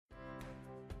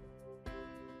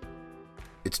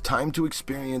It's time to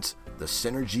experience the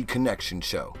Synergy Connection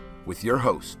Show with your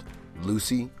host,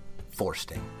 Lucy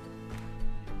Forsting.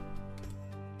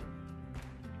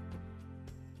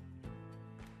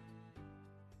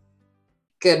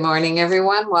 Good morning,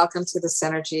 everyone. Welcome to the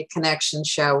Synergy Connection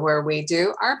Show, where we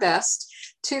do our best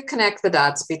to connect the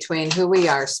dots between who we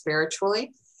are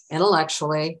spiritually,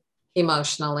 intellectually,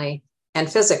 emotionally, and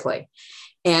physically.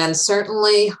 And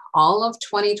certainly all of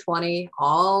 2020,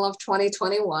 all of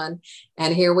 2021,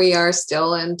 and here we are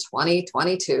still in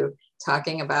 2022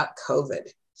 talking about COVID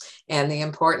and the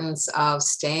importance of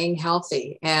staying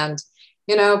healthy. And,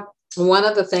 you know, one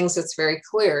of the things that's very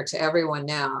clear to everyone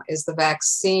now is the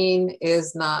vaccine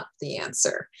is not the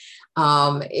answer.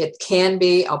 It can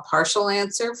be a partial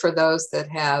answer for those that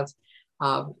have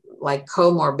like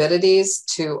comorbidities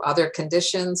to other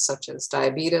conditions such as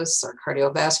diabetes or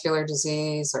cardiovascular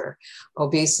disease or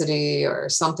obesity or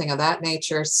something of that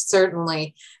nature.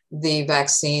 Certainly, the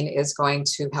vaccine is going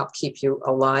to help keep you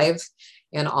alive.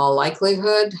 In all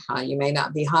likelihood, you may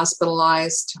not be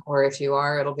hospitalized, or if you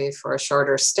are, it'll be for a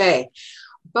shorter stay.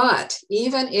 But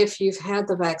even if you've had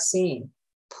the vaccine,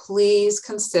 please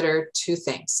consider two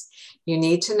things. You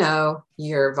need to know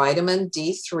your vitamin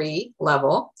D3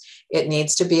 level. It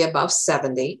needs to be above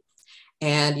 70,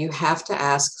 and you have to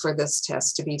ask for this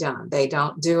test to be done. They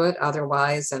don't do it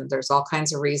otherwise, and there's all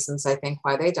kinds of reasons, I think,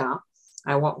 why they don't.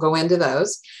 I won't go into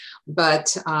those.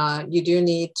 But you do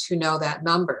need to know that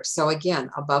number. So again,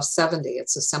 above 70,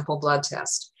 it's a simple blood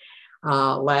test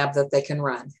lab that they can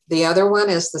run. The other one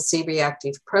is the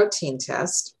C-reactive protein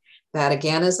test. That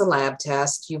again is a lab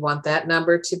test. You want that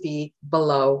number to be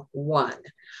below 1.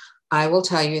 I will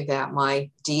tell you that my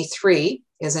D3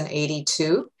 is an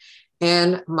 82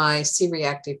 and my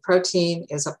C-reactive protein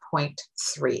is a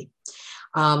 0.3.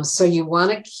 So you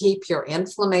want to keep your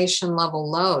inflammation level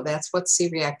low. That's what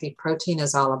C-reactive protein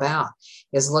is all about,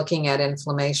 is looking at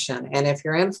inflammation. And if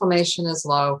your inflammation is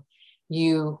low,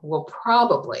 you will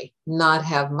probably not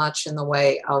have much in the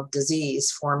way of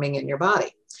disease forming in your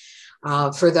body.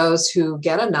 For those who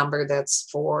get a number that's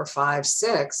 4, 5,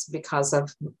 6, because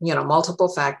of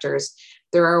multiple factors,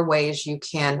 there are ways you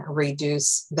can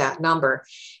reduce that number.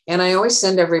 And I always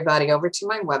send everybody over to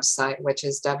my website, which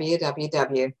is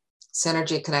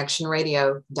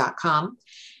www.synergyconnectionradio.com.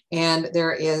 And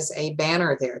there is a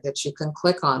banner there that you can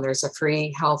click on. There's a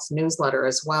free health newsletter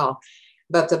as well.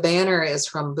 But the banner is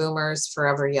from Boomers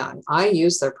Forever Young. I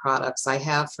use their products. I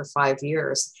have for 5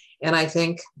 years. And I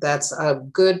think that's a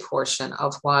good portion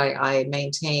of why I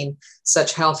maintain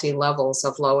such healthy levels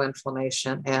of low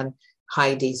inflammation and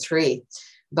high D3.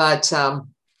 But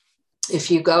if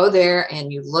you go there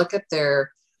and you look at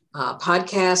their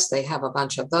podcasts, they have a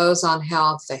bunch of those on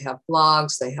health. They have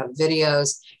blogs, they have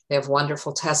videos, they have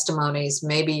wonderful testimonies.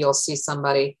 Maybe you'll see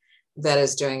somebody that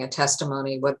is doing a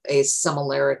testimony with a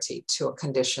similarity to a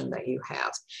condition that you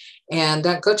have. And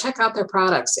go check out their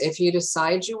products. If you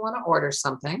decide you want to order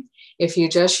something, if you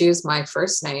just use my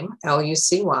first name,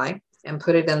 Lucy, and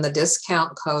put it in the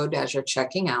discount code as you're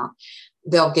checking out,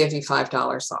 they'll give you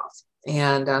 $5 off.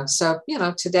 And so,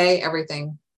 today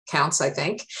everything counts, I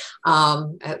think.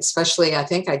 Especially, I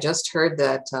think I just heard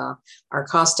that our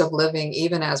cost of living,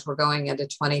 even as we're going into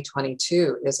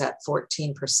 2022, is at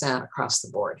 14% across the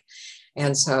board.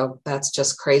 And so that's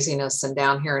just craziness. And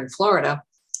down here in Florida,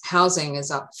 housing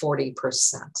is up 40%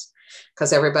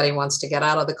 because everybody wants to get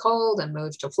out of the cold and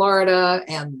move to Florida.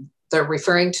 And they're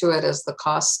referring to it as the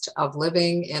cost of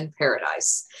living in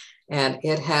paradise. And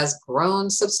it has grown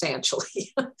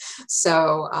substantially.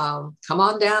 So come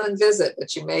on down and visit,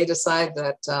 but you may decide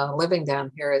that living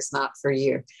down here is not for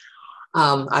you.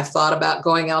 I've thought about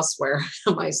going elsewhere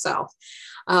myself.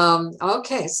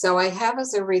 Okay, so I have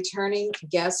as a returning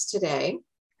guest today,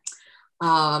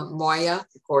 Moyra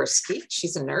Gorski.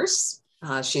 She's a nurse.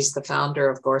 She's the founder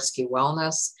of Gorski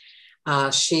Wellness.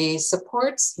 She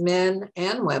supports men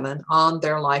and women on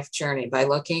their life journey by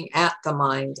looking at the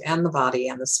mind and the body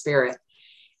and the spirit.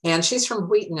 And she's from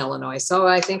Wheaton, Illinois. So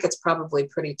I think it's probably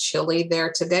pretty chilly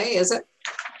there today, is it?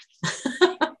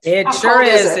 It sure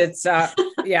is. It's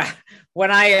yeah. When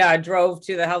I drove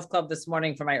to the health club this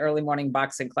morning for my early morning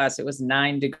boxing class, it was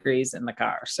 9 degrees in the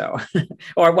car. So,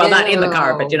 or well, not in the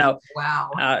car, but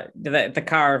wow. The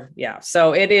car. Yeah.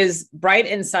 So it is bright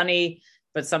and sunny,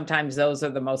 but sometimes those are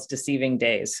the most deceiving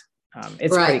days.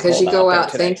 It's right, because you go out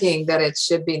today, thinking that it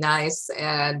should be nice,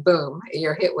 and boom,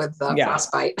 you're hit with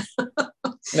frostbite.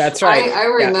 That's right. I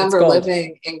remember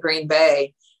living in Green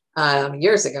Bay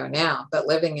years ago now, but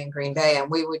living in Green Bay,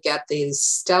 and we would get these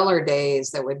stellar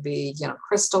days that would be,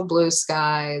 crystal blue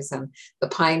skies, and the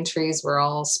pine trees were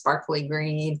all sparkly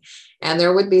green, and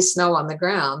there would be snow on the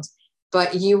ground.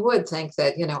 But you would think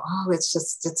that, oh,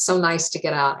 it's so nice to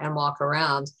get out and walk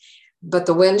around. But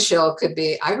the wind chill could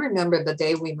be, I remember the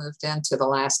day we moved into the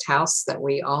last house that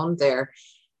we owned there,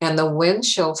 and the wind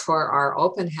chill for our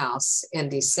open house in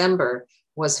December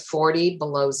was 40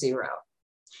 below zero.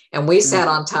 And we sat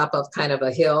on top of kind of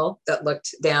a hill that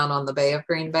looked down on the Bay of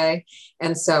Green Bay.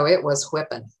 And so it was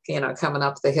whipping, coming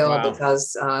up the hill. Wow.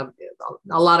 Because a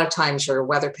lot of times your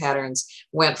weather patterns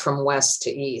went from west to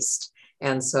east.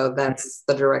 And so that's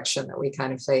the direction that we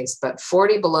kind of faced. But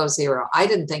 40 below zero, I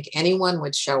didn't think anyone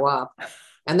would show up.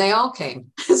 And they all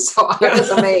came. So I was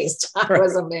amazed. I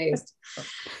was amazed.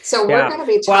 So we're going to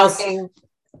be talking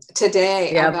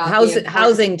today about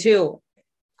housing too.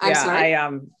 I'm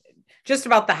sorry. Just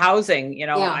about the housing,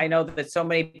 I know that so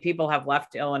many people have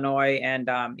left Illinois, and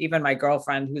even my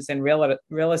girlfriend who's in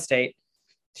real estate,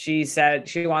 she said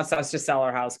she wants us to sell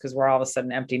our house because we're all of a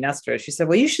sudden empty nesters. She said,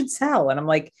 well, you should sell. And I'm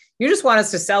like, you just want us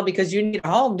to sell because you need a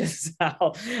home to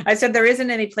sell. I said, there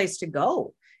isn't any place to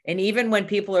go. And even when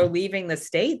people are leaving the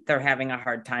state, they're having a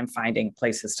hard time finding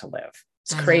places to live.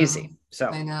 It's crazy. So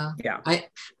I know. Yeah. I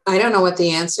don't know what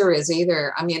the answer is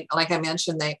either. I mean, like I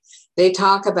mentioned, they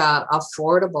talk about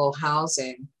affordable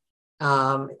housing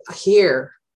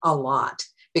here a lot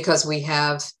because we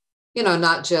have,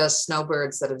 not just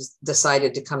snowbirds that have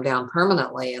decided to come down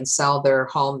permanently and sell their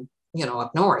home,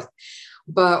 up north,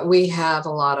 but we have a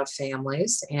lot of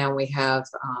families, and we have,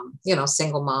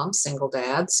 single moms, single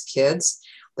dads, kids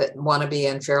that want to be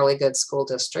in fairly good school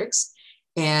districts.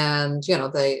 And,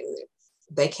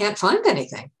 they can't find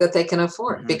anything that they can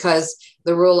afford because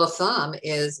the rule of thumb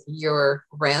is your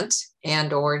rent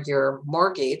and or your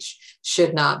mortgage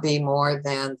should not be more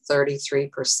than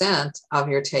 33% of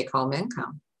your take-home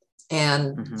income.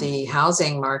 And the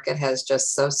housing market has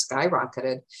just so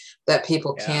skyrocketed that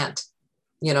people can't,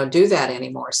 do that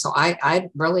anymore. So I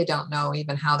really don't know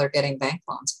even how they're getting bank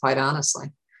loans, quite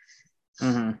honestly.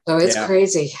 So it's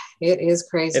crazy. It is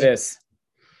crazy. It is.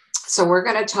 So we're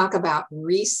going to talk about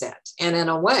reset. And in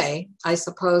a way, I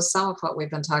suppose some of what we've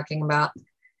been talking about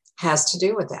has to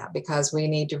do with that, because we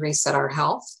need to reset our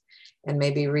health and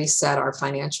maybe reset our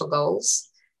financial goals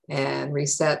and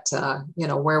reset,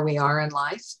 where we are in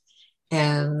life.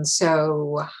 And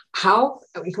so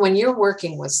when you're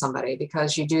working with somebody,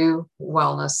 because you do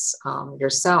wellness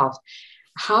yourself,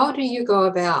 how do you go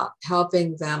about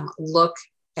helping them look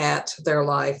at their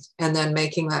life and then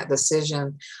making that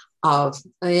decision of,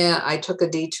 I took a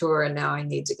detour and now I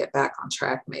need to get back on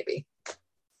track maybe?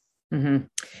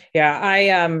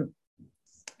 Yeah,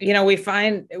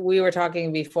 we were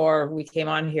talking before we came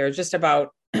on here just about,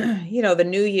 the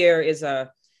new year is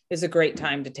a great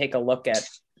time to take a look at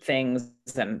things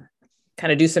and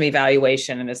kind of do some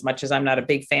evaluation. And as much as I'm not a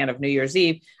big fan of New Year's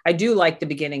Eve, I do like the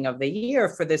beginning of the year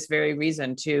for this very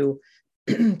reason, to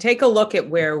take a look at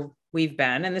where we've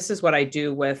been. And this is what I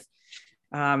do with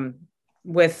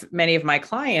many of my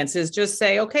clients, is just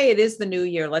say, okay, it is the new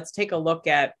year. Let's take a look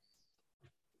at,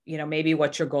 maybe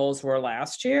what your goals were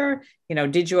last year.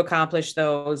 Did you accomplish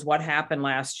those? What happened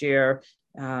last year?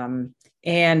 And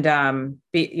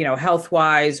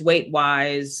health-wise,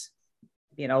 weight-wise,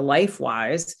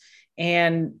 life-wise,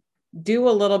 and do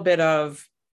a little bit of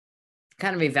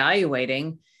kind of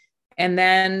evaluating. And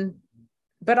then,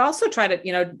 but also try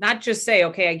to, not just say,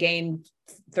 okay, I gained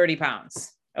 30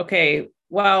 pounds. Okay,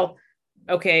 well,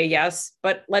 okay, yes,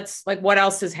 but let's, what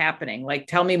else is happening?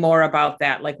 Tell me more about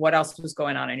that. What else was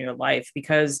going on in your life?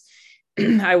 Because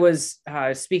I was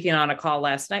speaking on a call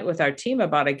last night with our team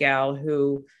about a gal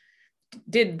who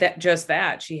did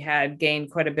that. She had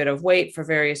gained quite a bit of weight for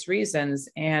various reasons.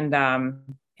 And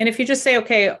if you just say,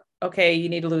 okay, you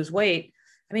need to lose weight,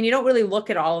 I mean, you don't really look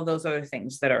at all of those other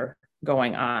things that are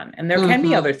going on. And there can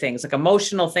be other things, like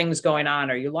emotional things going on,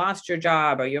 or you lost your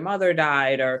job, or your mother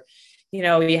died, or,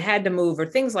 you had to move, or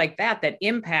things like that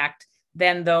impact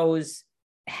then those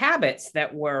habits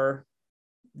that we're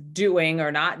doing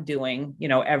or not doing,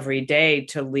 every day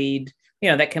to lead,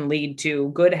 that can lead to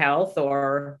good health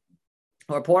or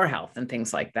poor health and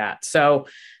things like that. So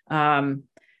a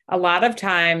lot of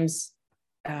times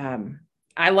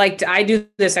I do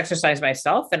this exercise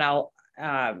myself, and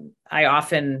I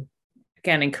often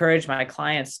can encourage my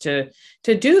clients to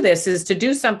do this, is to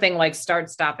do something like start,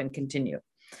 stop, and continue.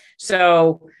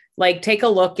 So take a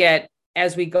look at,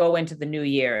 as we go into the new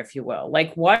year, if you will,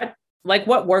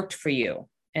 what worked for you.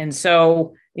 And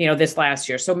so, this last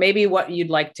year, so maybe what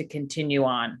you'd like to continue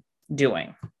on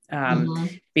doing,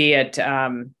 be it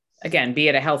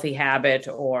a healthy habit,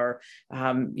 or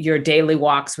your daily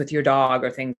walks with your dog, or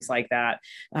things like that.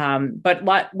 But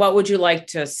what would you like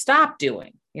to stop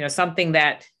doing? Something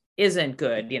that isn't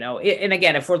good, and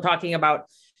again, if we're talking about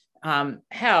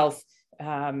health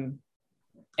and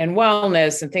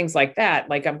wellness and things like that.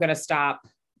 Like I'm going to stop,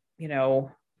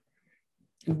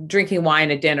 drinking wine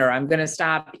at dinner. I'm going to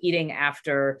stop eating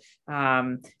after,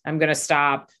 I'm going to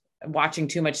stop watching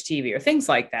too much TV or things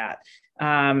like that.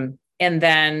 And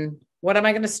then what am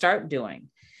I going to start doing?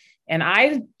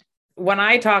 And when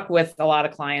I talk with a lot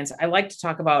of clients, I like to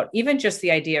talk about even just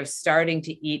the idea of starting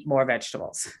to eat more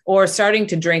vegetables or starting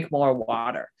to drink more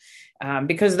water,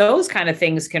 because those kind of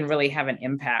things can really have an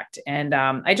impact. And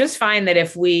I just find that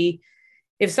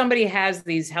if somebody has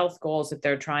these health goals that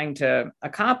they're trying to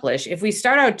accomplish, if we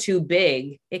start out too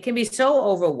big, it can be so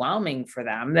overwhelming for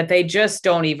them that they just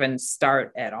don't even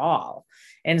start at all.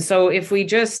 And so if we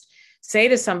just say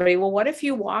to somebody, well, what if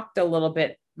you walked a little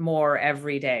bit more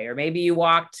every day? Or maybe you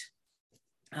walked,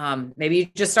 maybe you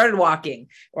just started walking,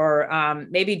 or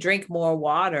maybe drink more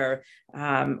water,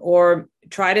 or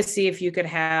try to see if you could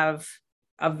have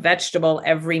a vegetable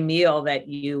every meal that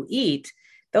you eat.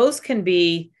 Those can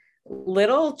be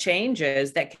little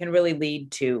changes that can really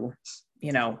lead to,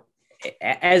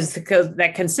 as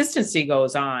that consistency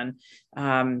goes on,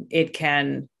 it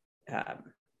can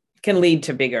lead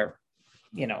to bigger,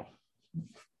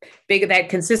 that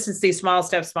consistency, small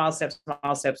steps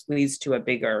leads to a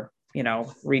bigger,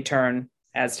 return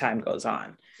as time goes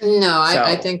on. No,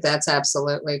 I think that's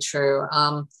absolutely true.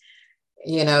 I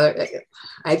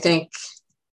think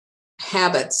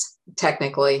habits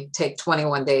technically take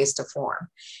 21 days to form,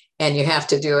 and you have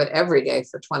to do it every day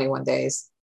for 21 days.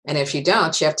 And if you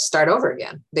don't, you have to start over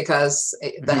again because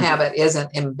the habit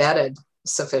isn't embedded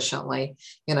sufficiently,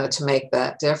 to make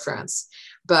that difference.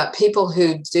 But people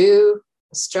who do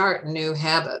start new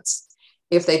habits,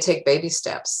 if they take baby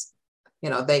steps,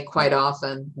 they quite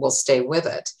often will stay with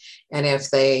it. And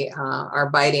if they are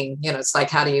biting, it's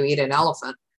like, how do you eat an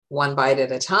elephant? One bite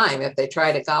at a time. If they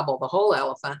try to gobble the whole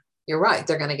elephant, you're right,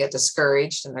 they're going to get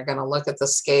discouraged, and they're going to look at the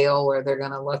scale, or they're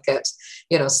going to look at,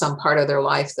 some part of their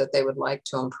life that they would like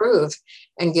to improve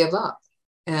and give up.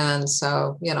 And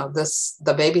so,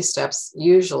 the baby steps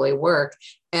usually work,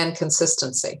 and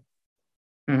consistency.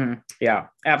 Mm-hmm. Yeah,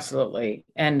 absolutely.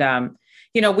 And,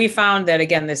 we found that,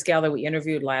 again, this gal that we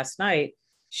interviewed last night,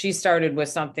 she started with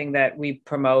something that we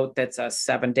promote that's a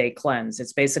 7-day cleanse.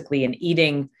 It's basically an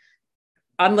eating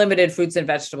unlimited fruits and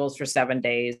vegetables for 7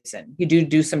 days. And you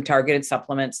do some targeted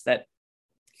supplements that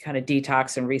kind of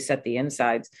detox and reset the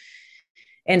insides.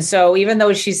 And so even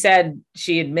though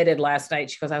she admitted last night,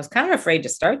 she goes, I was kind of afraid to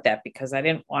start that because I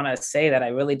didn't want to say that I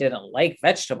really didn't like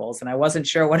vegetables. And I wasn't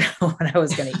sure what I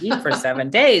was going to eat for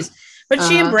 7 days, but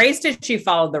she embraced it. She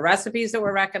followed the recipes that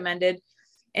were recommended.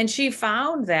 And she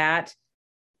found that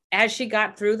as she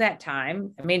got through that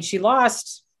time, she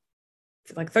lost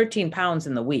like 13 pounds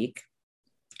in the week.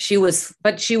 She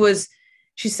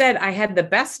said, I had the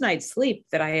best night's sleep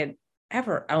that I had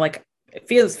ever, it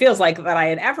feels like that I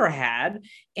had ever had.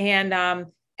 And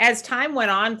as time went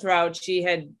on throughout, she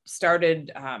had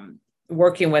started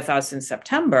working with us in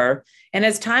September. And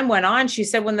as time went on, she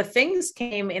said, when the things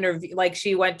came like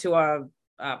she went to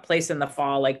a place in the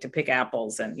fall, like to pick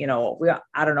apples. And,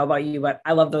 I don't know about you, but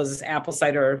I love those apple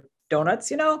cider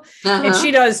donuts, and she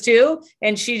does too.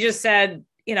 And she just said,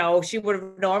 she would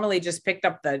have normally just picked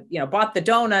up bought the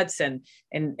donuts and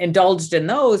indulged in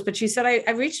those. But she said,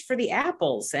 I reached for the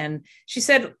apples. And she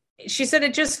said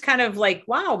it just kind of like,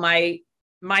 wow,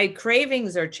 my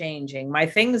cravings are changing. My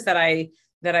things that I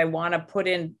want to put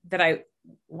in, that I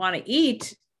want to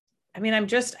eat. I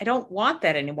don't want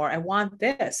that anymore. I want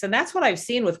this. And that's what I've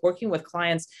seen with working with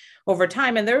clients over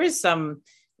time. And there is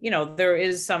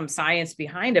some science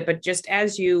behind it, but just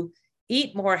as you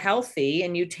eat more healthy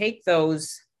and you take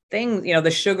those things,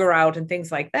 the sugar out and things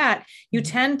like that, you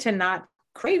tend to not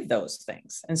crave those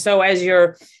things. And so as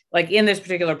you're like in this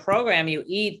particular program, you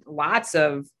eat lots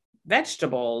of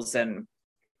vegetables and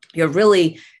you're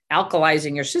really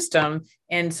alkalizing your system.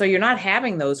 And so you're not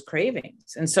having those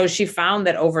cravings. And so she found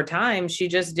that over time, she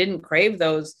just didn't crave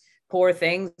those poor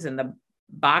things and the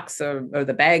box or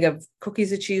the bag of cookies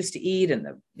that she used to eat and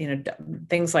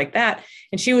things like that.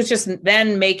 And she was just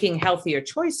then making healthier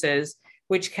choices,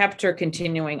 which kept her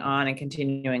continuing on.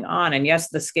 And yes,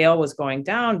 the scale was going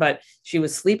down, but she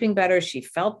was sleeping better. She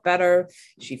felt better.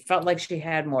 She felt like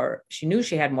she knew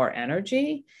she had more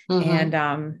energy.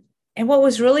 And what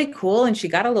was really cool, and she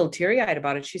got a little teary-eyed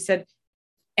about it, she said,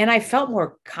 and I felt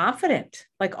more confident.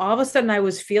 Like all of a sudden I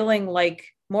was feeling like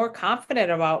more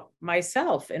confident about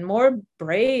myself and more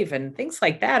brave and things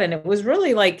like that. And it was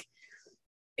really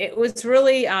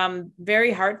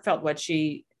very heartfelt what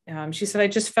she said, I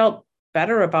just felt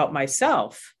better about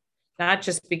myself, not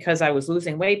just because I was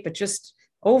losing weight, but just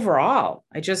overall,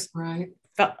 I just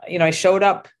felt, I showed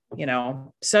up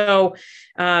So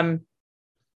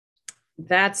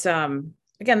that's,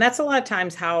 again, that's a lot of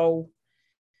times how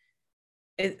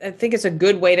I think it's a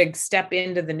good way to step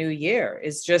into the new year,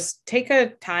 is just take a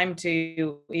time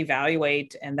to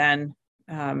evaluate and then,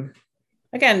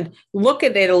 again, look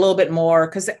at it a little bit more.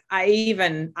 Cause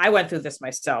I went through this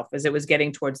myself as it was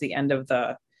getting towards the end of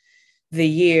the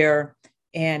year.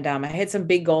 And I had some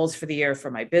big goals for the year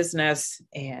for my business.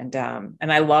 And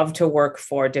I love to work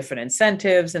for different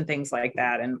incentives and things like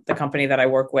that. And the company that I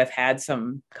work with had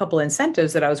some couple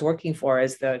incentives that I was working for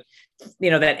as that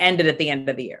ended at the end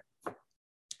of the year.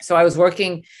 So I was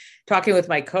talking with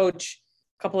my coach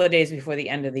a couple of days before the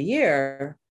end of the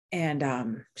year.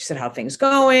 And she said, how things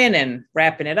going and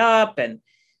wrapping it up. And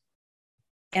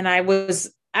I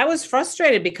was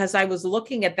frustrated because I was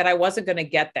looking at that. I wasn't going to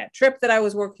get that trip that I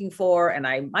was working for, and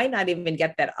I might not even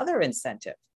get that other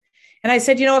incentive. And I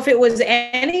said, if it was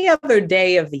any other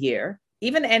day of the year,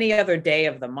 even any other day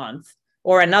of the month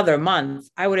or another month,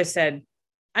 I would have said,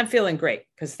 I'm feeling great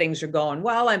because things are going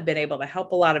well. I've been able to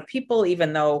help a lot of people,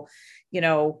 even though,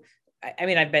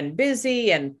 I've been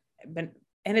busy and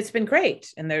it's been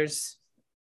great.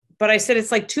 But I said,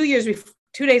 it's like 2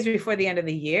 days before the end of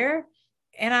the year.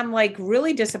 And I'm like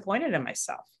really disappointed in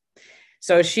myself.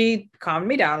 So she calmed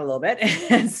me down a little bit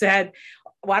and said,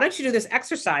 why don't you do this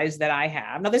exercise that I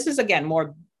have? Now, this is, again,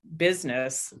 more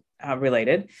business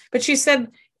related, but she said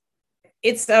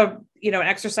it's an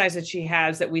exercise that she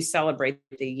has that we celebrate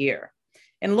the year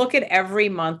and look at every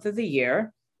month of the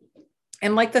year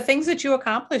and like the things that you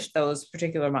accomplished those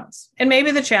particular months and maybe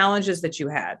the challenges that you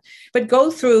had, but go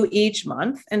through each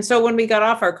month. And so when we got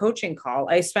off our coaching call,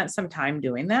 I spent some time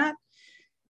doing that.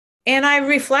 And I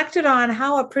reflected on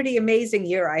how a pretty amazing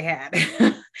year I had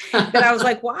that I was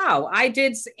like, wow, I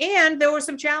did. And there were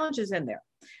some challenges in there.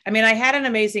 I had an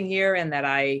amazing year in that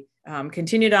I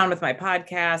continued on with my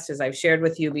podcast. As I've shared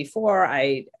with you before,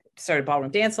 I started ballroom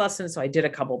dance lessons. So I did a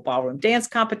couple ballroom dance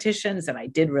competitions and I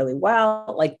did really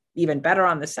well, like even better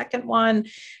on the second one.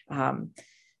 I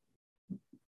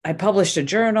published a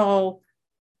journal,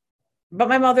 but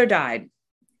my mother died.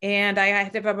 And I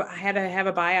had to have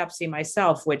a biopsy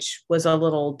myself, which was a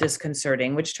little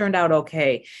disconcerting, which turned out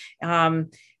okay.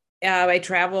 I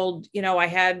traveled, I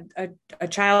had a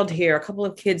child here, a couple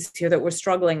of kids here that were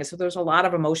struggling. So there was a lot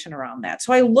of emotion around that.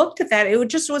 So I looked at that. It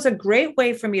just was a great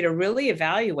way for me to really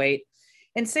evaluate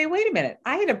and say, wait a minute,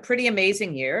 I had a pretty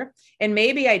amazing year and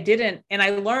maybe I didn't. And I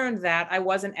learned that I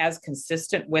wasn't as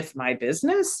consistent with my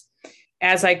business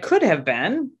as I could have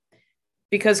been,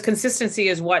 because consistency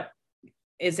is what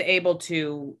is able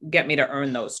to get me to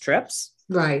earn those trips.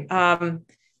 Right.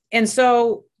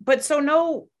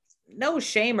 No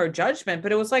shame or judgment,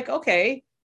 but it was like, okay,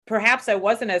 perhaps I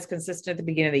wasn't as consistent at the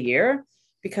beginning of the year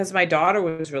because my daughter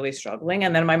was really struggling.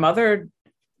 And then my mother,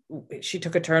 she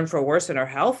took a turn for worse in her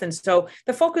health. And so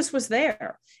the focus was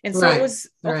there. And so it was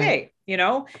okay,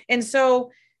 And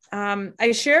so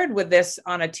I shared with this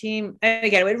on a team. And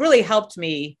again, it really helped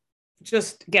me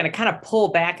just, again, to kind of pull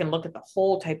back and look at the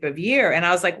whole type of year. And I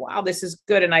was like, wow, this is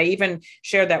good. And I even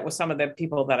shared that with some of the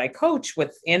people that I coach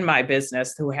within my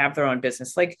business who have their own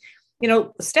business, like,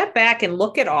 step back and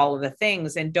look at all of the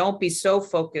things and don't be so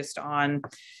focused on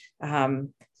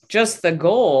just the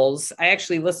goals. I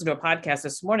actually listened to a podcast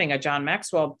this morning, a John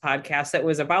Maxwell podcast that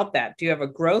was about that. Do you have a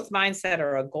growth mindset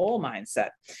or a goal mindset?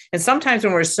 And sometimes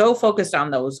when we're so focused on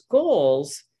those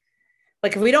goals,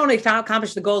 like if we don't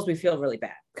accomplish the goals, we feel really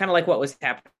bad, kind of like what was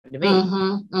happening to me.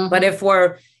 Mm-hmm, mm-hmm. But if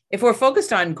we're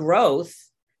focused on growth,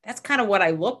 that's kind of what I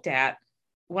looked at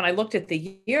when I looked at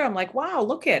the year. I'm like, wow,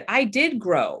 I did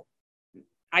grow.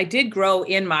 I did grow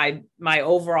in my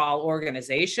overall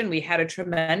organization. We had a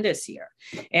tremendous year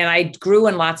and I grew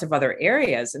in lots of other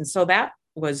areas. And so that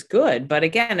was good. But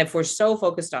again, if we're so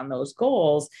focused on those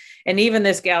goals, and even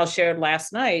this gal shared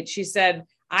last night, she said,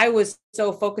 I was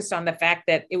so focused on the fact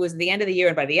that it was the end of the year.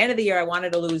 And by the end of the year, I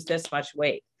wanted to lose this much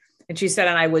weight. And she said,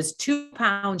 and I was 2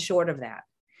 pounds short of that.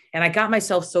 And I got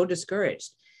myself so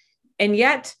discouraged. And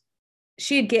yet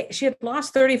she had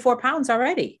lost 34 pounds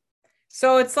already.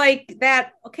 So it's like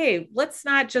that, okay, let's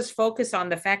not just focus on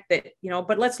the fact that,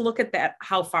 but let's look at that,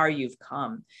 how far you've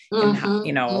come, and how,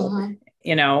 it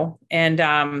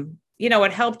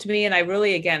helped me. And I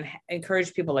really, again,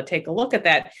 encourage people to take a look at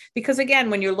that, because again,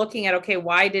 when you're looking at, okay,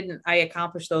 why didn't I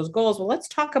accomplish those goals? Well, let's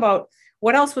talk about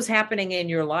what else was happening in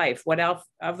your life, what else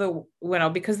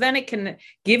because then it can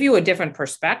give you a different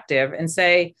perspective and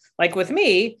say, like with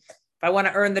me, if I want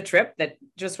to earn the trip that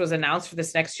just was announced for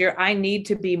this next year, I need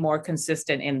to be more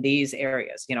consistent in these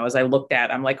areas. As I looked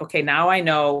at, I'm like, okay, now I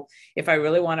know if I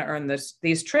really want to earn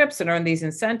these trips and earn these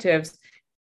incentives,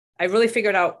 I really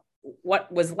figured out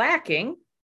what was lacking.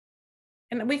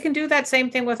 And we can do that same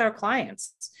thing with our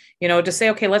clients, to say,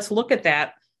 okay, let's look at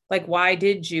that. Like, why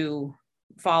did you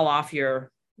fall off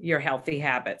your healthy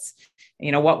habits?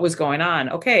 What was going on?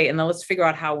 Okay. And then let's figure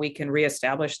out how we can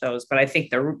reestablish those. But I think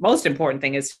the most important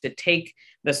thing is to take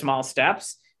the small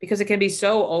steps, because it can be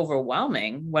so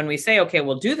overwhelming when we say, okay,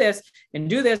 we'll do this and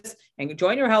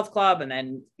join your health club. And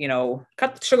then,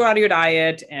 cut the sugar out of your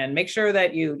diet and make sure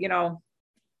that it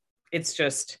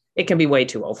can be way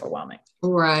too overwhelming.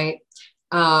 Right.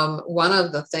 One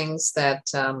of the things that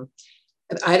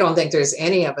I don't think there's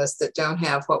any of us that don't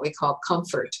have what we call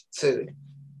comfort food.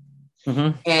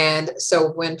 Mm-hmm. And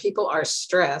so when people are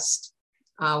stressed,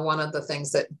 one of the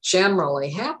things that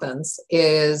generally happens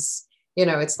is,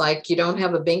 it's like you don't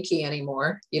have a binky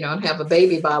anymore. You don't have a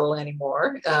baby bottle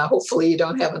anymore. Hopefully you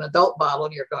don't have an adult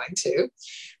bottle you're going to.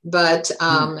 But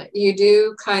you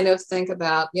do kind of think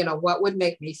about, what would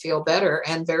make me feel better?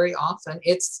 And very often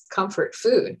it's comfort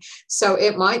food. So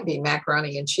it might be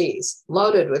macaroni and cheese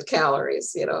loaded with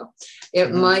calories,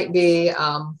 It might be,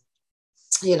 I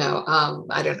don't know,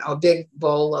 a big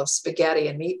bowl of spaghetti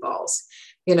and meatballs,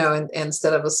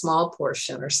 instead of a small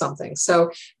portion or something. So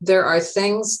there are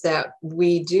things that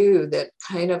we do that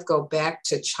kind of go back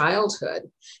to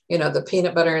childhood, the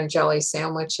peanut butter and jelly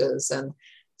sandwiches and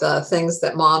the things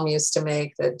that mom used to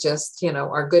make that just,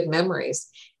 are good memories.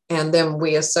 And then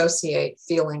we associate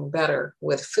feeling better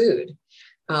with food.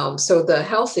 So the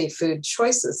healthy food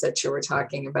choices that you were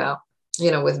talking about,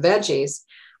 with veggies,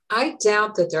 I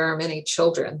doubt that there are many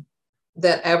children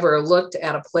that ever looked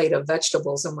at a plate of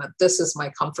vegetables and went, this is my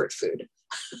comfort food.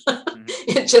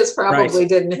 It just probably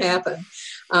didn't happen.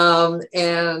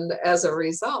 And as a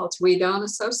result, we don't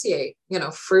associate,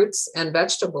 fruits and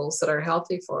vegetables that are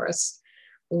healthy for us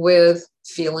with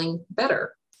feeling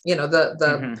better.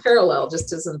 The parallel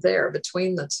just isn't there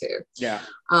between the two. Yeah.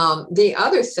 The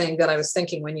other thing that I was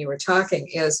thinking when you were talking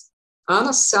is on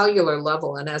a cellular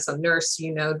level, and as a nurse,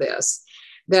 this,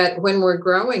 that when we're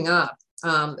growing up,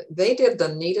 they did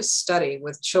the neatest study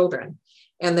with children,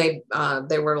 and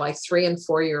they were like 3 and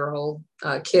 4 year old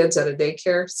kids at a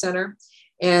daycare center,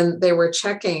 and they were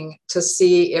checking to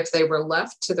see if they were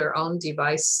left to their own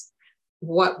device,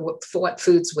 what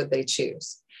foods would they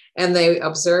choose. And they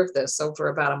observed this over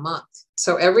about a month.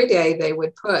 So every day they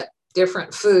would put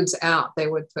different foods out. They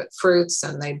would put fruits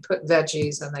and they'd put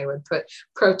veggies and they would put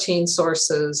protein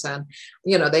sources, and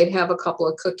they'd have a couple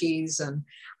of cookies, and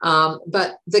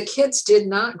but the kids did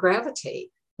not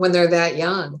gravitate when they're that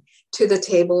young to the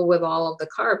table with all of the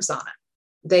carbs on it.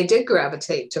 They did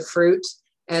gravitate to fruit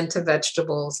and to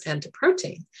vegetables and to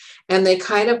protein, and they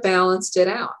kind of balanced it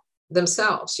out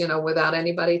themselves, without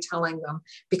anybody telling them,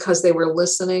 because they were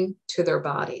listening to their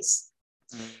bodies.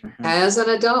 Mm-hmm. As an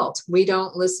adult, we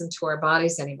don't listen to our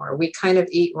bodies anymore. We kind of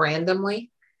eat randomly,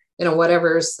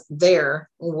 whatever's there,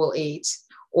 we'll eat.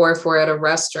 Or if we're at a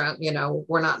restaurant,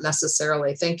 we're not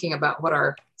necessarily thinking about what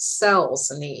our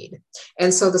cells need.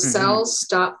 And so the cells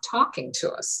stop talking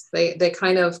to us. They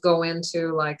kind of go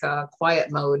into like a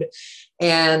quiet mode.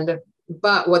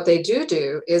 But what they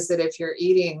do is that if you're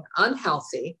eating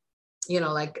unhealthy,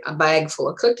 like a bag full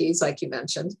of cookies, like you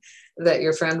mentioned, that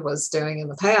your friend was doing in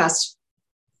the past,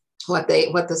 what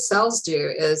the cells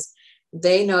do is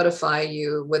they notify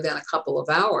you within a couple of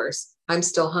hours, I'm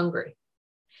still hungry.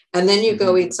 And then you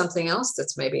go eat something else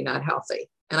that's maybe not healthy.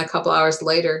 And a couple hours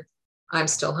later, I'm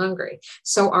still hungry.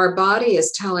 So our body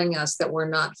is telling us that we're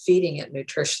not feeding it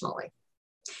nutritionally.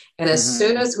 And as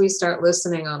soon as we start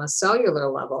listening on a cellular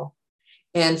level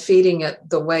and feeding it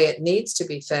the way it needs to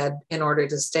be fed in order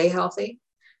to stay healthy,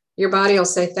 your body will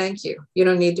say, thank you. You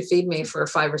don't need to feed me for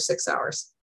 5 or 6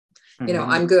 hours.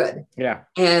 I'm good. Yeah.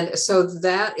 And so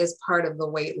that is part of the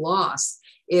weight loss,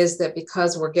 is that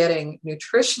because we're getting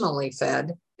nutritionally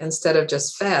fed instead of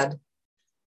just fed,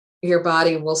 your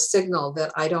body will signal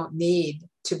that I don't need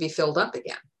to be filled up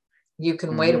again. You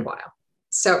can wait a while.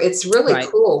 So it's really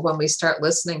cool when we start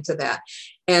listening to that.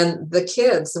 And the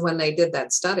kids, when they did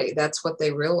that study, that's what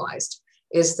they realized,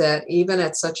 is that even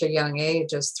at such a young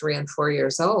age as 3 and 4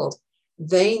 years old,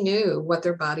 they knew what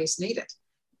their bodies needed.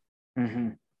 Mm-hmm.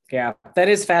 Yeah, that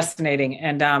is fascinating.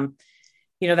 And,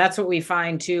 that's what we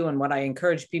find too. And what I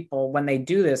encourage people when they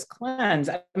do this cleanse,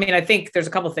 I think there's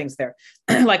a couple of things there.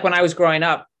 Like when I was growing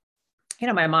up,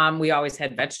 my mom, we always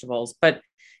had vegetables, but,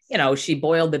 she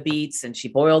boiled the beets and she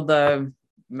boiled the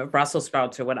Brussels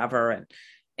sprouts or whatever.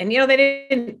 And they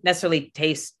didn't necessarily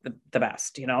taste the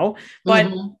best,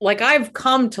 but like I've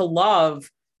come to love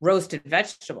roasted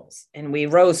vegetables, and we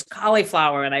roast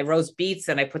cauliflower and I roast beets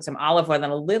and I put some olive oil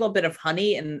and a little bit of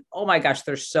honey, and oh my gosh,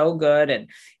 they're so good. And,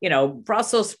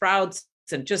 Brussels sprouts,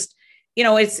 and just,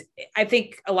 I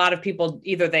think a lot of people,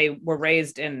 either they were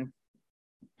raised in,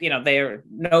 their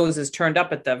nose is turned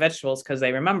up at the vegetables because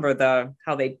they remember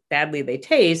how badly they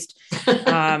taste,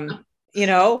 and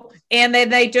then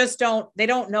they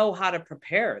don't know how to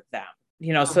prepare them,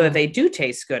 so that they do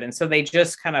taste good. And so they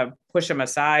just kind of push them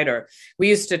aside. Or we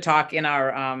used to talk in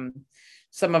our,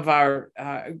 some of our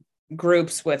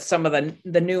groups with some of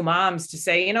the new moms to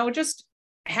say, just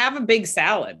have a big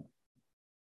salad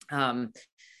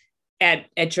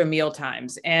at your meal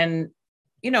times. And,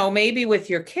 maybe with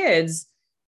your kids,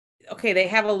 okay, they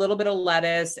have a little bit of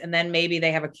lettuce and then maybe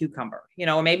they have a cucumber,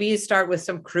 maybe you start with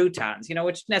some croutons,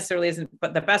 which necessarily isn't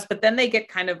the best, but then they get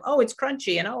kind of, oh, it's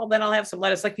crunchy, and then I'll have some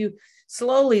lettuce. Like, you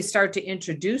slowly start to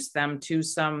introduce them to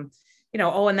some,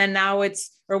 and then now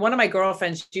or one of my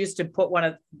girlfriends, she used to put one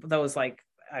of those, like,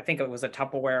 I think it was a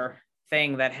Tupperware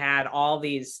thing that had all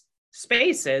these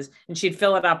spaces, and she'd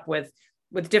fill it up with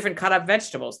different cut up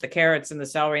vegetables, the carrots and the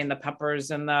celery and the peppers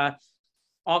and the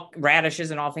all radishes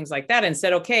and all things like that, and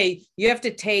said, okay, you have to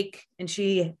take, and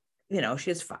she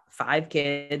has 5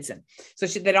 kids. And so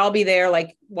they'd all be there,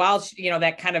 like, while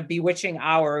that kind of bewitching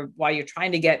hour while you're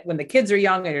trying to get, when the kids are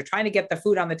young and you're trying to get the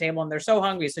food on the table and they're so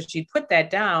hungry. So she'd put that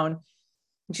down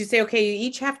and she'd say, okay, you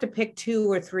each have to pick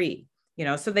 2 or 3,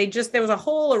 so there was a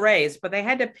whole array, but they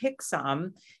had to pick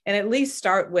some and at least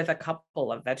start with a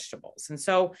couple of vegetables. And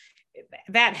so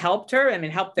that helped her.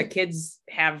 Helped the kids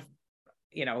have,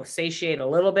 satiate a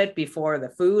little bit before the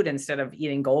food instead of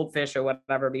eating goldfish or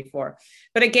whatever before,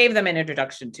 but it gave them an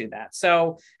introduction to that.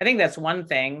 So I think that's one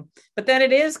thing. But then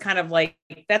it is kind of like,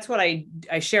 that's what I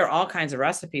share all kinds of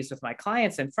recipes with my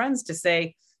clients and friends to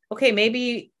say, okay,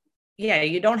 maybe,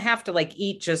 you don't have to like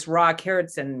eat just raw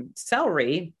carrots and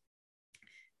celery,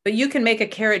 but you can make a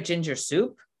carrot ginger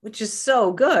soup, which is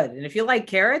so good. And if you like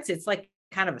carrots, it's like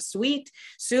kind of a sweet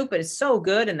soup, but it's so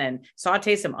good. And then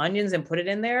saute some onions and put it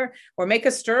in there, or make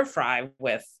a stir fry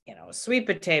with, sweet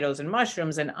potatoes and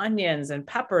mushrooms and onions and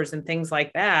peppers and things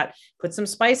like that. Put some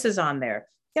spices on there.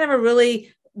 You can have a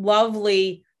really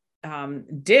lovely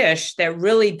dish that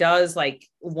really does like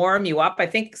warm you up. I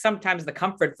think sometimes the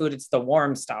comfort food, it's the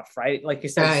warm stuff, right? Like you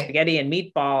said, right. Spaghetti and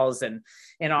meatballs and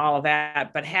all of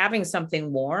that, but having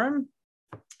something warm,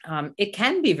 it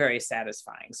can be very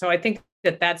satisfying. So I think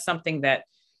that's something that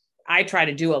I try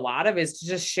to do a lot of, is to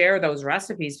just share those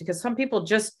recipes, because some people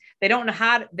they don't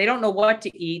know what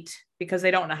to eat because they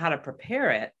don't know how to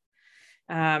prepare it.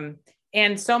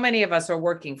 And so many of us are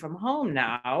working from home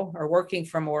now, or working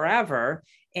from wherever.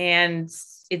 And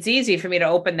it's easy for me to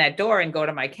open that door and go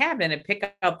to my cabinet and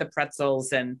pick out the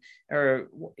pretzels or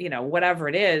whatever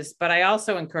it is. But I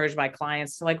also encourage my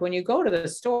clients to, like, when you go to the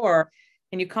store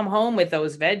and you come home with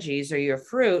those veggies or your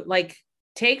fruit, like,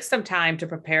 take some time to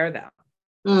prepare them.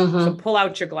 Mm-hmm. So pull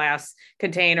out your glass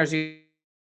containers,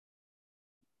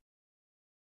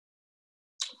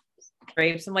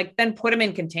 grapes, and then put them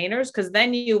in containers. Because then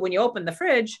when you open the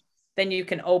fridge, then you're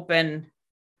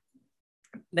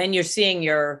seeing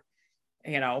your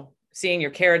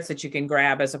carrots that you can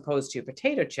grab, as opposed to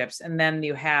potato chips. And then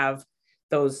you have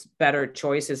those better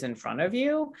choices in front of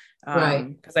you. Right.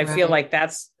 Because I feel like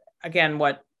that's, again,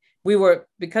 what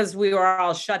because we were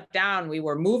all shut down, we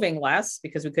were moving less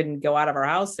because we couldn't go out of our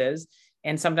houses.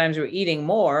 And sometimes we were eating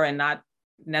more and not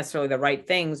necessarily the right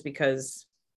things because,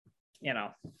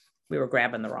 we were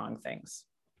grabbing the wrong things.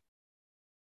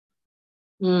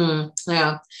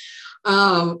 Yeah.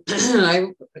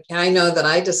 I know that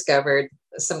I discovered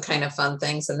some kind of fun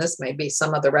things, and this may be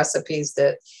some of the recipes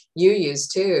that you use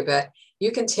too, but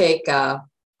you can take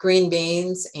green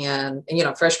beans and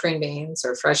fresh green beans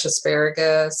or fresh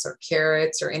asparagus or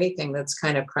carrots or anything that's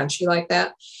kind of crunchy like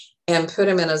that, and put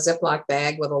them in a Ziploc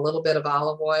bag with a little bit of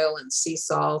olive oil and sea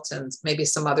salt and maybe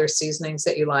some other seasonings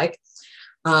that you like,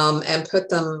 and put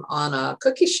them on a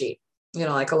cookie sheet,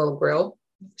 like a little grill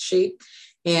sheet,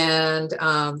 and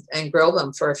grill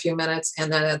them for a few minutes.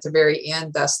 And then at the very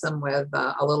end, dust them with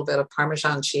a little bit of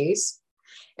Parmesan cheese.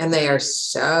 And they are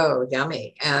so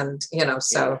yummy. And,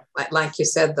 like you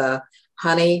said, the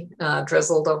honey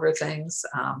drizzled over things.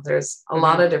 There's a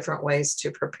lot of different ways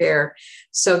to prepare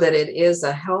so that it is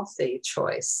a healthy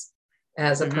choice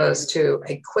as opposed to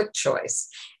a quick choice.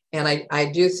 And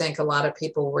I do think a lot of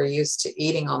people were used to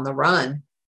eating on the run.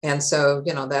 And so,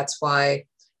 that's why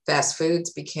fast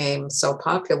foods became so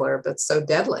popular, but so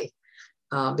deadly,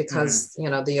 because,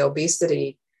 the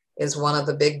obesity is one of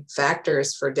the big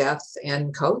factors for death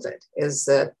in COVID, is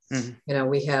that,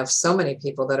 we have so many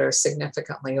people that are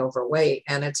significantly overweight,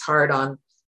 and it's hard on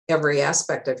every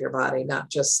aspect of your body, not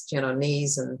just,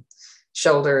 knees and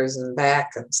shoulders and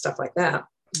back and stuff like that,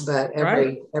 but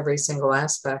every single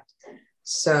aspect.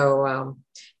 So,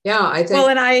 Yeah, I think. Well,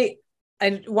 and I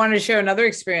wanted to share another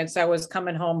experience. I was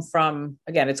coming home from,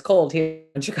 again, it's cold here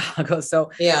in Chicago.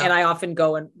 So, Yeah. and I often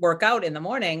go and work out in the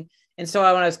morning. And so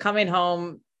when I was coming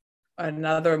home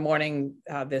another morning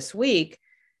this week,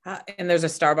 and there's a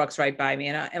Starbucks right by me.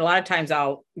 And a lot of times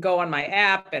I'll go on my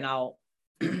app and I'll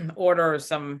order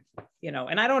some,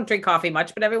 and I don't drink coffee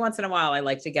much, but every once in a while I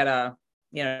like to get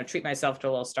treat myself to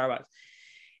a little Starbucks.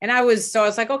 And I was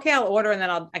like, okay, I'll order, and then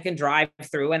I can drive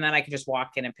through, and then I can just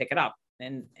walk in and pick it up.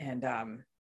 And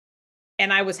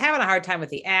I was having a hard time with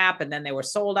the app, and then they were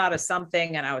sold out of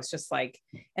something. And I was just like,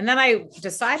 and then I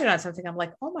decided on something. I'm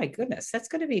like, oh my goodness, that's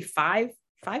going to be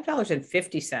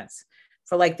 $5.50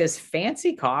 for like this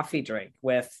fancy coffee drink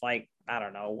with like, I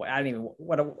don't know,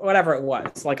 whatever it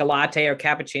was, like a latte or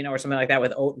cappuccino or something like that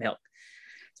with oat milk.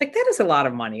 It's like, that is a lot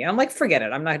of money. And I'm like, forget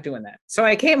it. I'm not doing that. So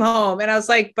I came home and I was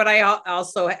like, but I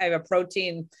also have a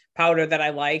protein powder that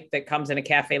I like that comes in a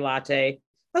cafe latte.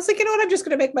 I was like, you know what? I'm just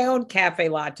going to make my own cafe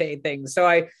latte thing. So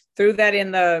I threw that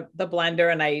in the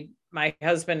blender, and my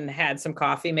husband had some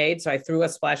coffee made. So I threw a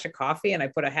splash of coffee and I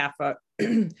put a half a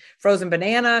frozen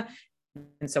banana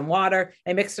and some water.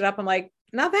 I mixed it up. I'm like,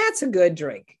 now that's a good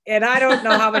drink. And I don't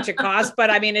know how much it costs, but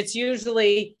I mean, it's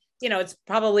usually, it's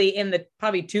probably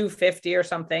probably $2.50 or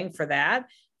something for that.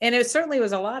 And it certainly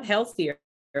was a lot healthier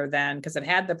than, because it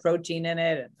had the protein in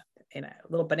it and a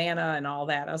little banana and all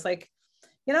that. I was like,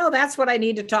 that's what I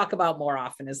need to talk about more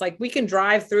often, is like, we can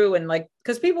drive through and like,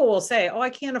 because people will say, oh, I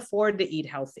can't afford to eat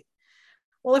healthy.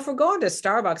 Well, if we're going to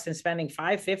Starbucks and spending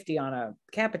 $5.50 on a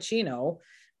cappuccino,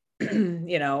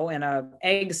 and a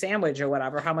egg sandwich or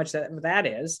whatever, how much that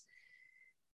is,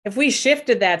 if we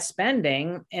shifted that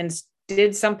spending and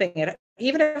did something,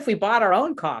 even if we bought our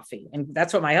own coffee, and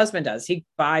that's what my husband does, he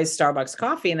buys Starbucks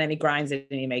coffee and then he grinds it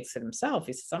and he makes it himself.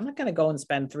 He says, I'm not going to go and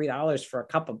spend $3 for a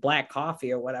cup of black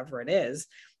coffee or whatever it is.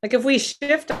 Like, if we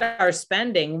shift our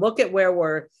spending, look at where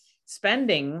we're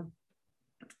spending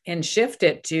and shift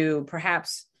it to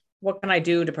perhaps, what can I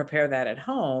do to prepare that at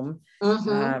home?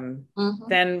 Then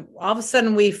all of a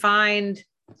sudden we find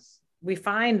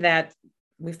the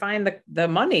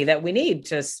money that we need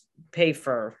to pay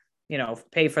for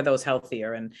those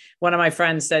healthier. And one of my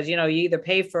friends said, you either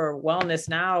pay for wellness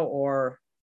now or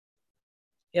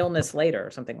illness later, or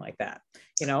something like that,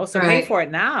 so right. Pay for it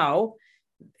now.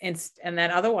 And then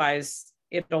otherwise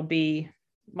it'll be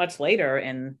much later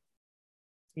and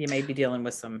you may be dealing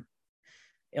with some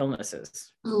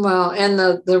illnesses. Well, and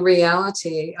the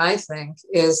reality, I think,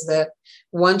 is that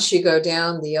once you go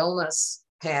down the illness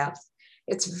path,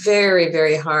 it's very,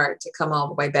 very hard to come all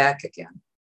the way back again.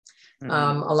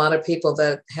 Mm-hmm. A lot of people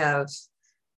that have,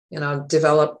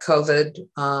 developed COVID,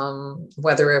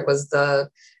 whether it was the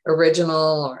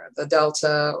original or the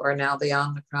Delta or now the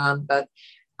Omicron, but,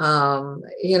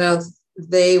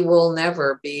 they will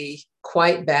never be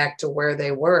quite back to where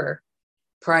they were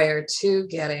prior to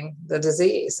getting the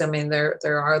disease. I mean, there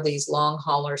are these long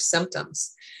hauler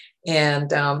symptoms,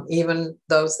 and even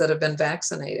those that have been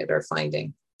vaccinated are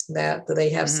finding that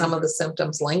they have mm-hmm. some of the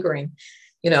symptoms lingering,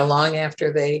 long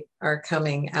after they are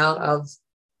coming out of,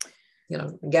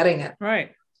 getting it.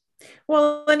 Right.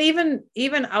 Well, and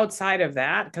even outside of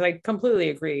that, because I completely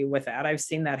agree with that. I've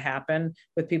seen that happen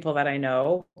with people that I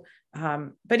know.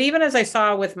 But even as I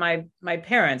saw with my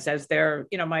parents, as they're,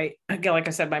 like I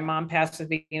said, my mom passed at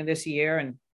the beginning of this year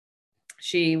and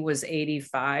she was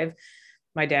 85.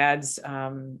 My dad's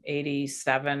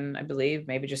 87, I believe,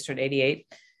 maybe just turned 88.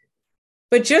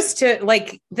 But just to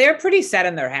they're pretty set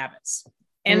in their habits.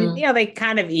 And, they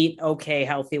kind of eat okay,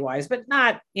 healthy wise, but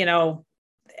not,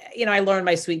 I learned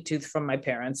my sweet tooth from my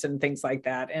parents and things like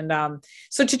that. And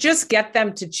so to just get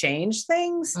them to change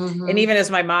things. Mm-hmm. And even as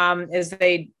my mom, as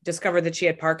they discovered that she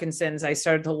had Parkinson's, I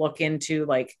started to look into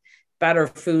better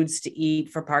foods to eat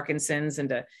for Parkinson's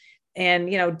and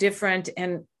different.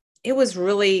 And it was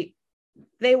really,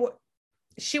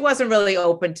 she wasn't really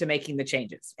open to making the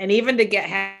changes. And even to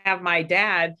have my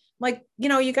dad,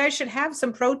 you guys should have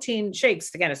some protein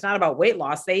shakes. Again, it's not about weight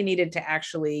loss. They needed to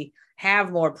actually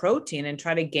have more protein and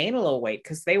try to gain a little weight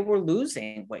because they were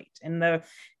losing weight. And the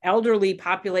elderly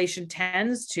population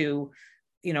tends to,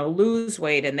 lose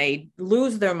weight and they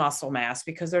lose their muscle mass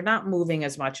because they're not moving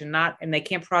as much and they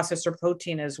can't process their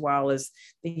protein as well as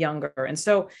the younger. And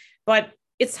so, but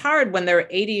it's hard when they're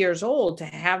 80 years old to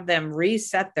have them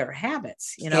reset their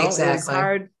habits. Exactly. It's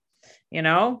hard,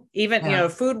 even,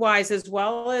 food wise, as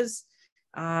well as,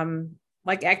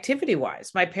 activity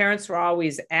wise. My parents were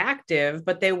always active,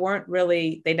 but they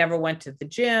never went to the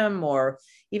gym or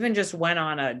even just went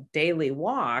on a daily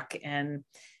walk. And,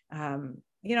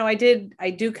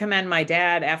 I do commend my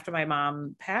dad after my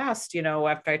mom passed,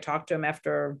 after I talked to him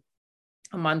after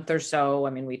a month or so. I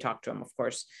mean, we talked to him, of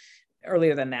course,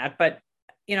 earlier than that, but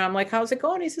I'm like, how's it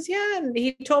going? He says, yeah. And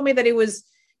he told me that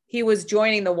he was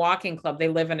joining the walking club. They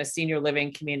live in a senior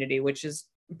living community, which is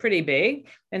pretty big.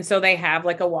 And so they have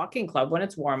like a walking club when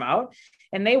it's warm out,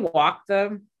 and they walk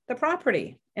the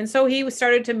property. And so he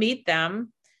started to meet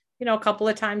them, a couple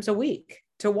of times a week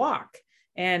to walk.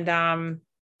 And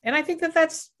I think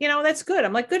that's good.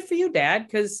 I'm like, good for you, Dad.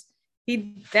 Cause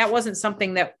that wasn't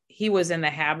something that he was in the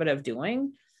habit of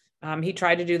doing. He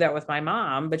tried to do that with my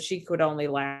mom, but she could only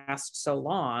last so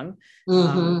long.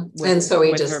 And so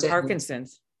he just her didn't.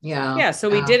 Parkinson's. Yeah. Yeah.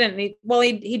 So he didn't need,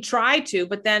 he tried to,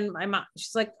 but then my mom,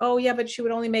 she's like, oh yeah, but she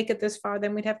would only make it this far.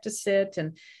 Then we'd have to sit.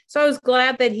 And so I was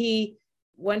glad that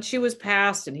when she was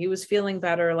passed and he was feeling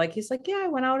better, like, he's like, yeah, I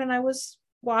went out and I was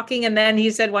walking. And then he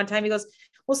said one time, he goes,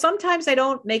 well, sometimes I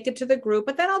don't make it to the group,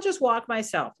 but then I'll just walk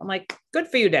myself. I'm like, good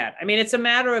for you, Dad. I mean, it's a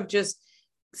matter of just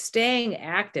staying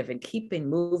active and keeping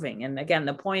moving. And again,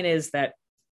 the point is that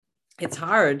it's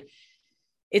hard.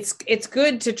 It's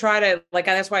good to try to, like,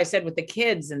 that's why I said with the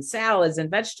kids and salads and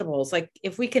vegetables, like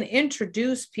if we can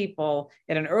introduce people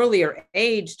at an earlier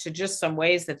age to just some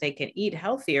ways that they can eat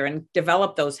healthier and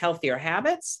develop those healthier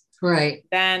habits, right?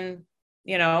 Then,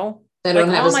 they don't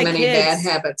have as many bad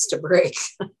habits to break.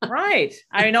 Right.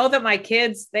 I know that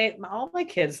all my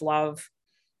kids love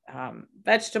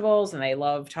vegetables, and they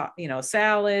love,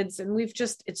 salads. And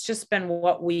it's just been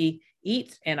what we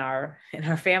eat in our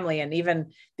family. And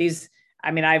even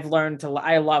I've learned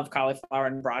I love cauliflower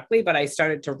and broccoli, but I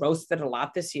started to roast it a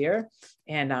lot this year.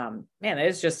 And man, it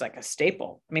is just like a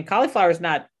staple. I mean, cauliflower is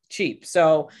not cheap.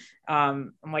 So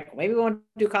I'm like, maybe we won't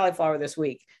do cauliflower this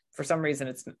week. For some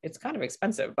reason, it's kind of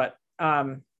expensive, but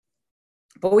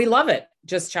we love it.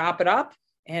 Just chop it up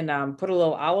and put a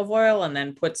little olive oil, and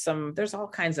then there's all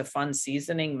kinds of fun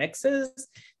seasoning mixes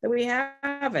that we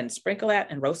have, and sprinkle that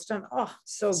and roast them. Oh,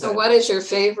 so good. So what is your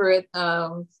favorite,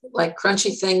 like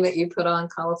crunchy thing that you put on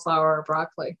cauliflower or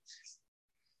broccoli?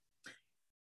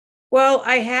 Well,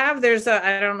 I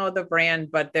don't know the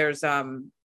brand, but there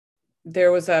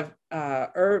was a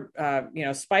herb,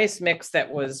 spice mix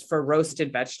that was for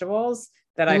roasted vegetables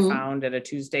that I found at a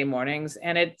Tuesday mornings.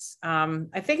 And it's,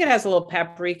 I think it has a little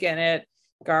paprika in it,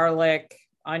 garlic,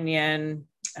 onion.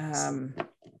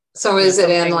 So is it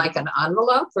in like an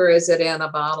envelope, or is it in a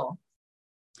bottle?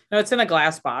 No, it's in a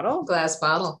glass bottle. Glass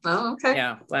bottle. Oh, okay.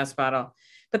 Yeah, glass bottle.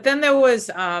 But then there was,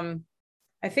 I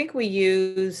think we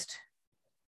used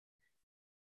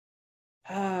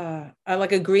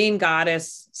like a green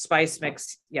goddess spice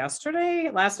mix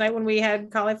last night when we had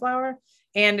cauliflower.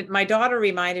 And my daughter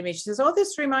reminded me, she says, oh,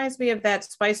 this reminds me of that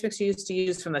spice mix you used to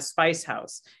use from the Spice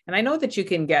House. And I know that you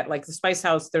can get, like, the Spice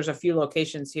House, there's a few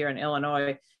locations here in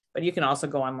Illinois, but you can also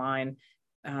go online.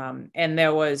 And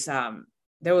there was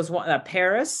one, a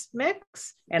Paris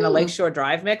mix and a Lakeshore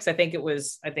Drive mix. I think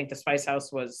the Spice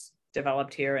House was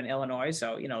developed here in Illinois.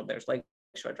 So, there's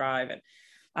Lakeshore Drive,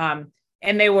 and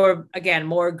they were, again,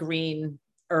 more green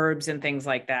herbs and things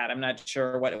like that. I'm not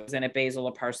sure what it was in it, basil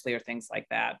or parsley or things like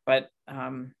that. But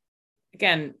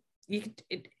again,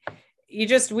 we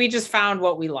just found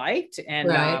what we liked. And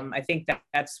right. I think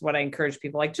that's what I encourage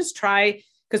people, like, just try,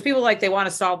 because people, like, they want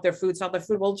to salt their food.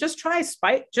 Well, just try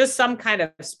just some kind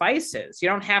of spices. You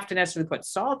don't have to necessarily put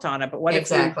salt on it, but what if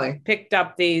you picked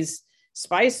up these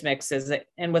spice mixes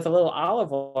and with a little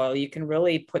olive oil, you can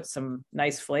really put some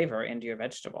nice flavor into your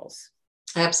vegetables.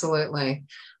 Absolutely.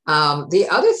 The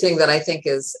other thing that I think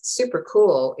is super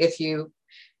cool, if you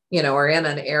are in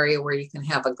an area where you can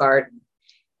have a garden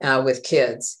with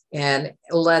kids and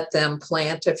let them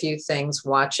plant a few things,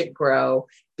 watch it grow,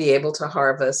 be able to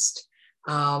harvest,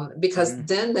 because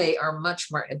then they are much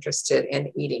more interested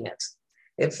in eating it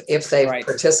if they've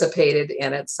participated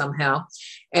in it somehow.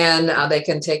 And they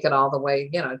can take it all the way,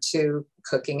 to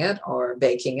cooking it or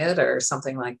baking it or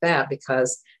something like that,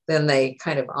 because then they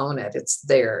kind of own it. It's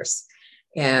theirs.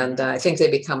 And I think they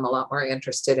become a lot more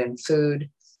interested in food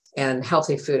and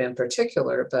healthy food in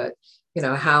particular. But,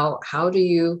 how do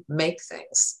you make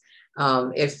things?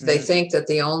 If they think that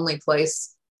the only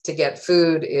place to get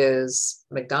food is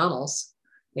McDonald's,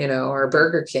 or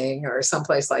Burger King or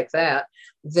someplace like that,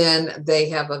 then they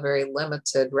have a very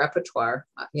limited repertoire,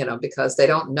 because they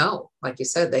don't know, like you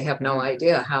said, they have no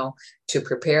idea how to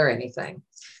prepare anything.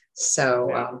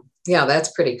 So,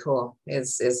 that's pretty cool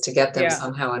is to get them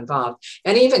somehow involved.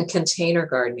 And even container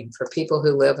gardening for people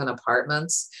who live in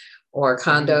apartments or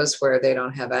condos where they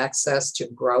don't have access to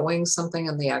growing something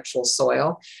in the actual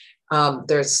soil.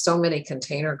 There's so many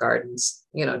container gardens,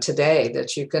 today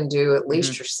that you can do at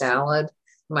least your salad.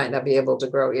 You might not be able to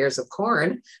grow ears of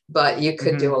corn, but you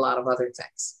could do a lot of other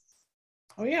things.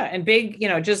 Oh yeah. And big,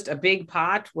 just a big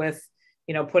pot with,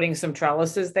 putting some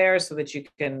trellises there so that you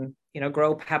can,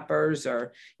 grow peppers,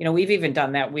 or, we've even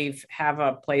done that. We've have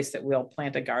a place that we'll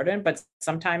plant a garden, but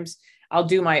sometimes I'll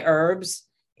do my herbs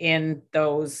in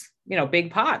those,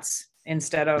 big pots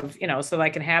instead of, so that I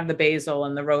can have the basil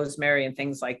and the rosemary and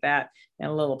things like that in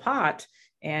a little pot.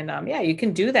 And yeah, you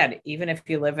can do that even if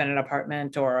you live in an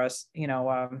apartment or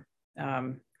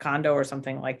condo or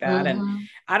something like that. Mm-hmm. And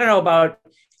I don't know about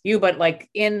you, but like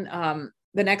in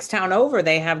the next town over,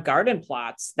 they have garden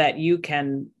plots that you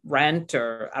can rent,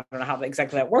 or I don't know how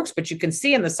exactly that works, but you can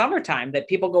see in the summertime that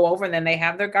people go over and then they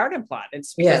have their garden plot.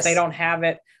 It's because they don't have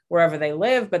it wherever they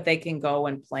live, but they can go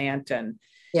and plant. And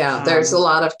yeah, there's a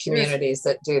lot of communities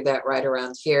that do that right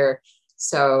around here.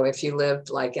 So if you lived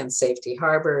like in Safety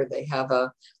Harbor, they have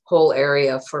a whole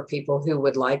area for people who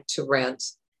would like to rent,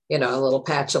 a little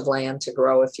patch of land to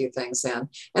grow a few things in.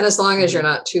 And as long as you're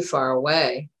not too far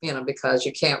away, because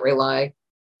you can't rely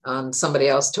on somebody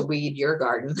else to weed your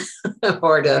garden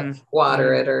or to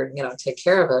water it, or, take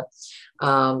care of it.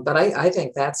 But I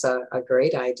think that's a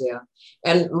great idea.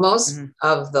 And most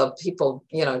of the people,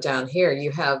 down here,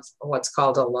 you have what's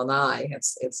called a lanai.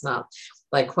 It's not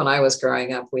like when I was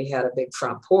growing up, we had a big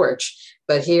front porch,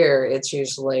 but here it's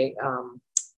usually,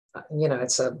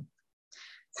 it's a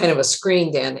kind of a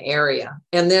screened in area.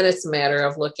 And then it's a matter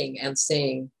of looking and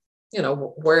seeing,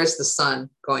 where's the sun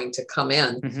going to come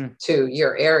in to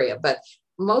your area. But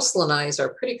most lanais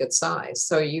are pretty good size.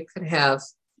 So you could have,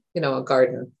 a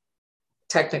garden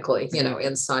technically,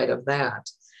 inside of that,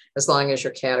 as long as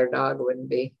your cat or dog wouldn't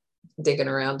be digging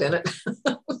around in it.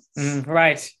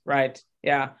 Right.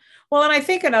 Yeah. Well, and I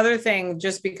think another thing,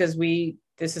 just because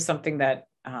this is something that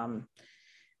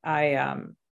I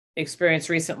experienced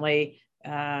recently,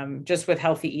 just with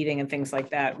healthy eating and things like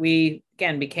that. We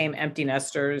again became empty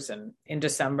nesters and in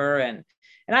December, and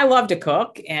I love to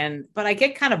cook, but I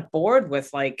get kind of bored with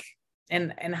like,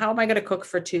 and how am I going to cook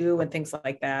for two and things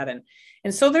like that.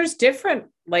 And so there's different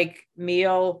like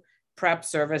meal prep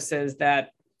services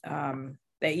that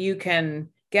you can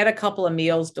get a couple of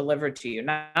meals delivered to you.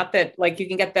 Not that like you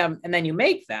can get them and then you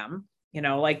make them,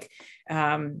 like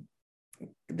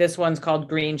this one's called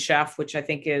Green Chef, which I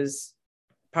think is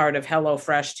part of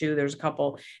HelloFresh too. There's a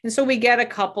couple. And so we get a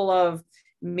couple of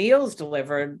meals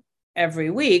delivered every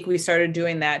week. We started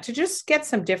doing that to just get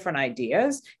some different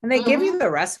ideas, and they give you the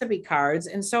recipe cards.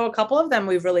 And so a couple of them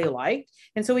we've really liked.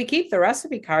 And so we keep the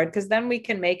recipe card because then we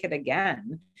can make it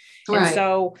again. Right. And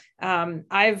so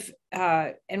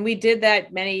and we did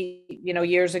that many,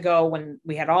 years ago when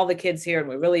we had all the kids here and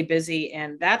we're really busy.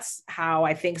 And that's how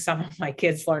I think some of my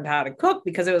kids learned how to cook,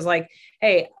 because it was like,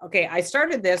 hey, okay, I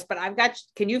started this, but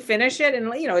can you finish it?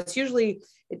 And,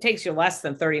 it takes you less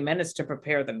than 30 minutes to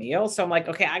prepare the meal. So I'm like,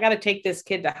 okay, I got to take this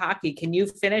kid to hockey. Can you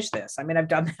finish this? I mean, I've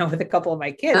done that with a couple of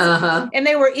my kids, and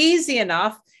they were easy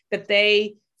enough that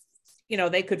they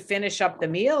could finish up the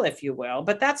meal, if you will.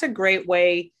 But that's a great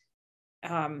way,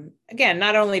 again,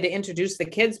 not only to introduce the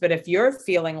kids, but if you're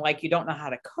feeling like you don't know how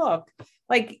to cook,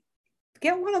 like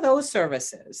get one of those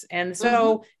services. And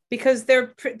so, because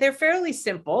they're fairly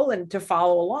simple and to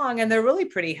follow along, and they're really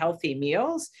pretty healthy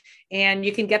meals, and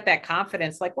you can get that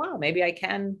confidence, like, wow, maybe I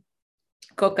can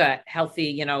cook a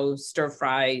healthy, stir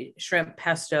fry shrimp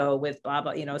pesto with blah,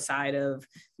 blah, side of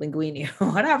linguine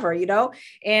or whatever,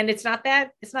 and it's not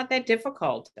that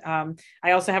difficult.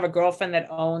 I also have a girlfriend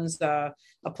that owns a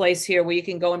place here where you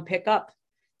can go and pick up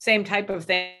same type of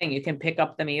thing. You can pick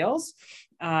up the meals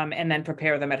and then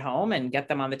prepare them at home and get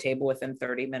them on the table within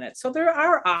 30 minutes. So there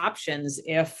are options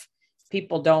if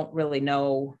people don't really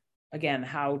know, again,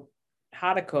 how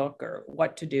to cook or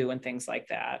what to do and things like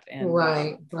that. And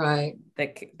right.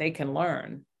 They can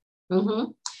learn.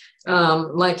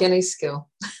 Like any skill.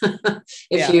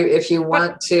 If you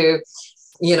want to,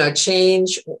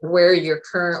 change where you're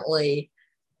currently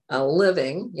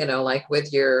living, like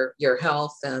with your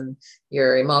health and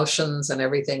your emotions and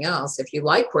everything else, if you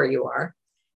like where you are,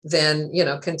 then,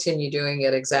 continue doing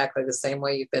it exactly the same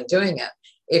way you've been doing it.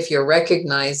 If you're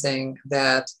recognizing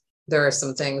that there are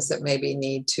some things that maybe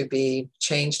need to be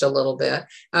changed a little bit.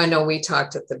 I know we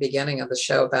talked at the beginning of the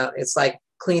show about it's like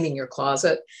cleaning your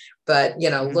closet, but,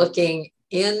 looking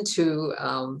into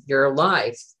your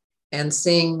life and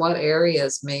seeing what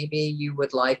areas maybe you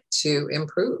would like to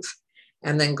improve,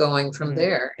 and then going from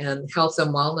there. And health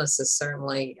and wellness is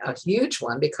certainly a huge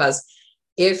one, because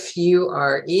if you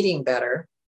are eating better,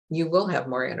 you will have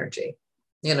more energy.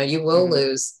 You will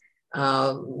lose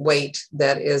weight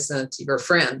that isn't your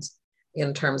friend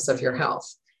in terms of your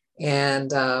health.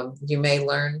 And you may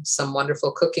learn some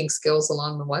wonderful cooking skills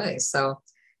along the way. So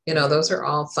Those are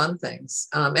all fun things.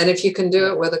 And if you can do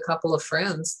it with a couple of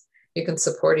friends, you can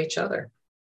support each other.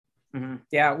 Mm-hmm.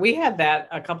 Yeah, we had that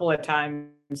a couple of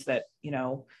times that,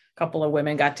 a couple of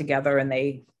women got together and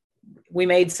we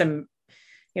made some,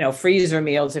 freezer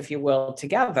meals, if you will,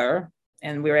 together,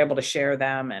 and we were able to share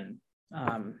them and,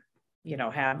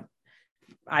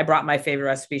 I brought my favorite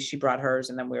recipe, she brought hers,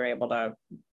 and then we were able to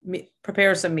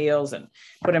prepare some meals and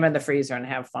put them in the freezer and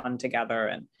have fun together.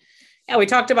 And yeah, we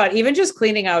talked about even just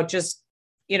cleaning out,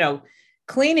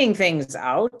 cleaning things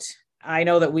out. I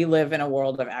know that we live in a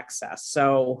world of excess.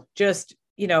 So just,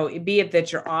 be it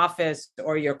that your office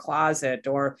or your closet,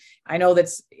 or I know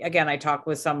that's, again, I talk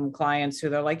with some clients who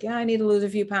they're like, yeah, I need to lose a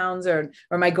few pounds, or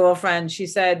my girlfriend, she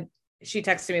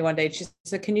texted me one day, she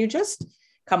said, can you just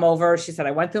come over? She said,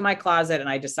 I went through my closet and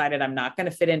I decided I'm not going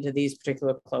to fit into these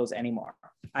particular clothes anymore.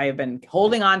 I have been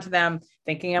holding on to them,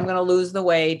 thinking I'm going to lose the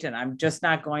weight, and I'm just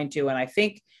not going to. And I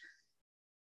think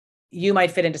you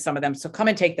might fit into some of them. So come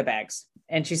and take the bags.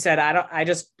 And she said, I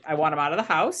want them out of the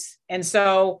house. And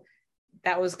so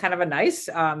that was kind of a nice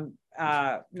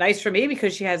for me,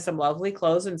 because she had some lovely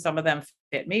clothes and some of them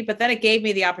fit me, but then it gave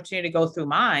me the opportunity to go through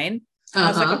mine. I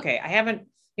was like, okay, I haven't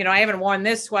worn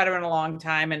this sweater in a long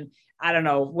time. And I don't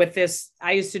know, with this,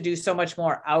 I used to do so much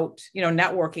more out,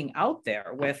 networking out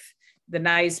there with the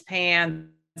nice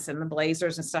pants and the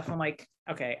blazers and stuff. I'm like,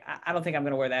 okay, I don't think I'm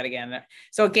going to wear that again.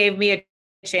 So it gave me a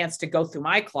chance to go through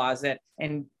my closet,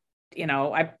 and,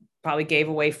 I probably gave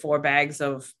away 4 bags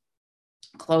of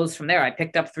clothes from there. I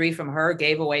picked up 3 from her,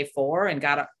 gave away 4, and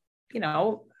got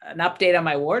an update on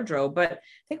my wardrobe. But I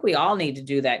think we all need to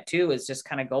do that too, is just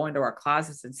kind of go into our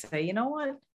closets and say, you know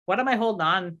what am I holding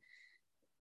on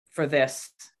for this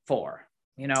for,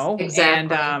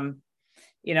 Exactly.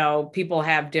 And, people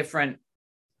have different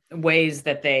ways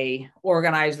that they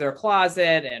organize their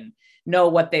closet and know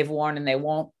what they've worn and they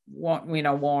won't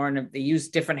worn. They use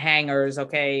different hangers.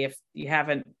 Okay. If you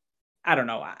haven't, I don't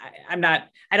know. I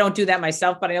don't do that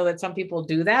myself, but I know that some people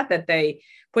do that they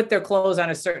put their clothes on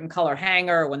a certain color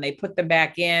hanger. When they put them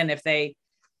back in, if the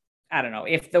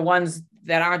ones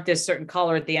that aren't this certain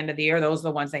color at the end of the year, those are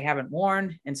the ones they haven't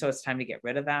worn. And so it's time to get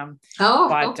rid of them. Oh,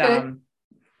 but, okay.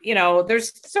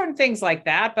 There's certain things like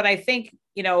that, but I think,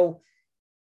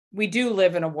 we do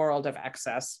live in a world of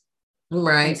excess.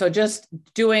 Right. And so just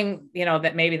doing,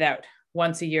 that maybe that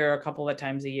once a year, a couple of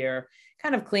times a year,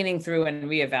 kind of cleaning through and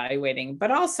reevaluating,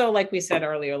 but also, like we said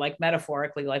earlier, like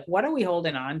metaphorically, like what are we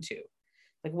holding on to?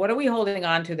 Like, what are we holding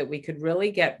on to that we could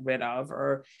really get rid of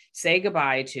or say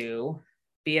goodbye to,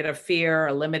 be it a fear,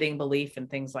 a limiting belief, and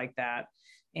things like that.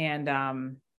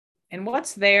 And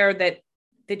what's there that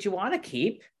you want to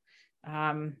keep.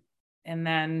 And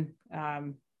then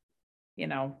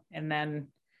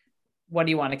what do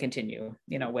you want to continue,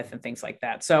 with, and things like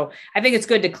that. So I think it's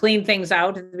good to clean things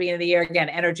out at the beginning of the year. Again,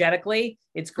 energetically,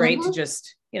 it's great to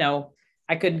just,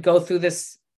 I could go through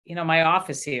this, my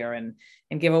office here and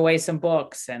give away some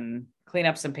books and clean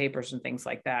up some papers and things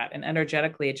like that. And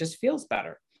energetically, it just feels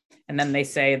better. And then they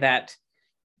say that,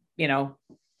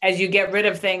 as you get rid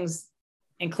of things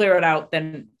and clear it out,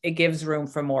 then it gives room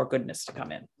for more goodness to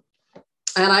come in.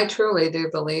 And I truly do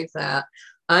believe that.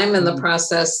 I'm in the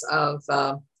process of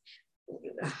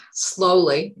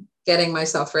slowly getting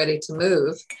myself ready to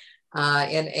move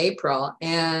in April.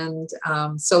 And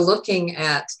so looking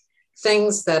at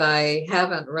things that I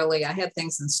had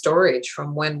things in storage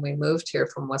from when we moved here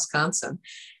from Wisconsin,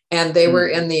 and they were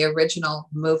in the original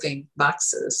moving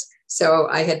boxes. So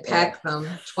I had packed them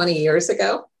 20 years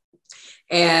ago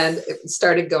and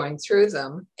started going through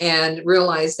them and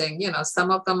realizing,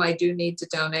 some of them I do need to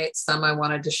donate, some I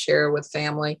wanted to share with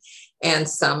family, and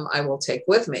some I will take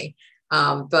with me.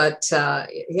 I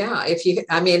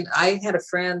had a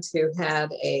friend who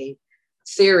had a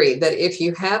theory that if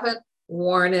you haven't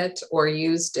worn it or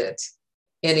used it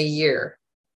in a year,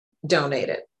 donate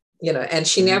it, and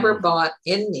she never bought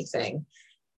anything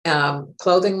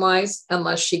clothing wise,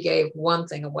 unless she gave one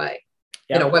thing away,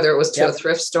 whether it was to a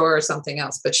thrift store or something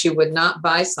else, but she would not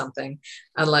buy something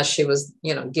unless she was,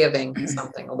 giving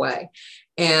something away.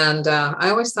 And I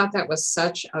always thought that was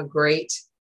such a great,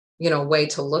 way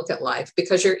to look at life,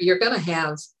 because you're going to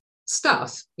have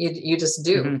stuff. You just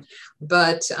do. Mm-hmm.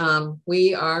 But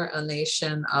we are a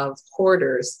nation of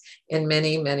hoarders in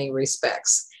many, many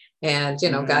respects. And,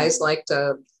 guys like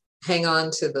to hang on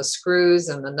to the screws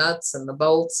and the nuts and the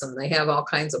bolts, and they have all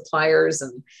kinds of pliers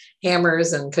and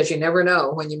hammers, and because you never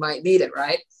know when you might need it,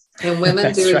 right? And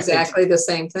women do exactly the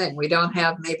same thing. We don't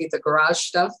have maybe the garage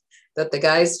stuff that the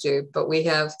guys do, but we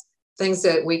have things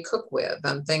that we cook with,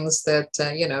 and things that,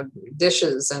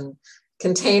 dishes and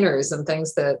containers and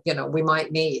things that, we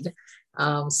might need.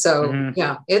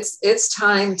 Yeah, it's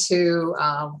time to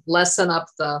lessen up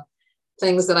the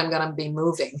things that I'm going to be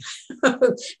moving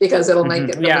because it'll make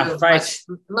it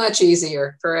much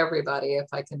easier for everybody if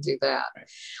I can do that. Right.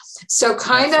 So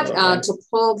kind of to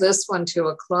pull this one to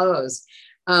a close,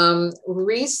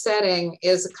 resetting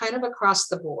is kind of across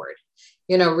the board,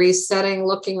 resetting,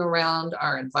 looking around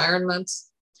our environment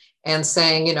and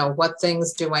saying, what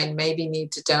things do I maybe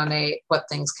need to donate? What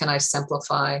things can I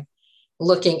simplify?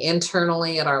 Looking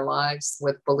internally at our lives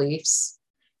with beliefs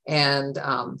and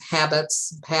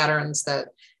habits, patterns that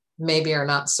maybe are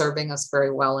not serving us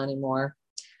very well anymore.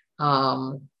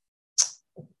 What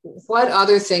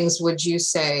other things would you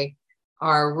say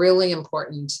are really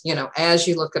important, as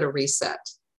you look at a reset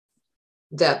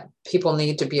that people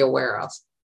need to be aware of?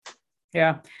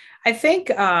 Yeah, I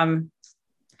think,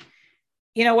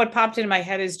 what popped into my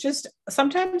head is just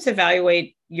sometimes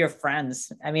evaluate your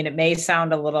friends. I mean, it may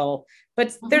sound a little,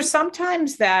 but there's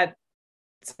sometimes the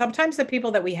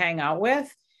people that we hang out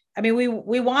with, I mean,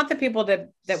 we want the people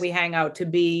that we hang out to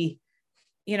be,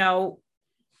 to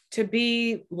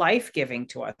be life-giving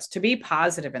to us, to be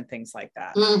positive and things like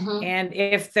that. And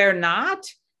if they're not,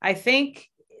 I think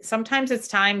sometimes it's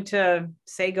time to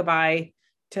say goodbye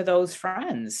to those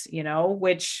friends,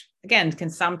 which again, can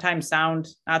sometimes sound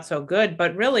not so good,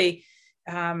 but really,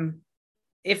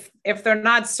 if they're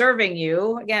not serving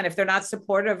you, again, if they're not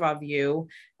supportive of you,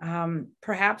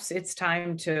 perhaps it's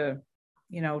time to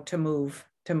move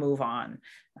on.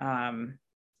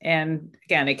 And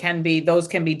again, those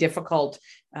can be difficult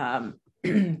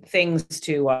things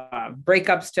to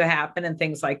breakups to happen and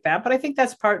things like that. But I think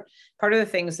that's part of the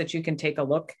things that you can take a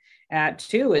look at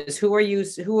too, is who are you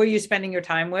spending your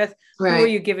time with? Right. Who are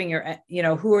you giving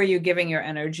your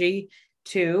energy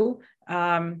to?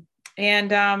 And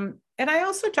I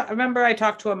also remember I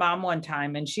talked to a mom one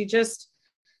time, and she just,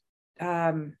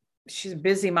 she's a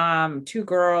busy mom, 2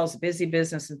 girls, busy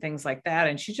business and things like that.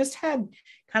 And she just had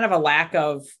kind of a lack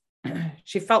of,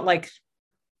 she felt like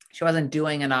she wasn't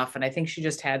doing enough. And I think she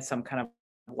just had some kind of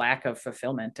lack of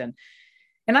fulfillment. And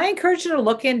I encourage her to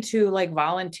look into like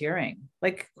volunteering,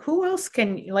 like who else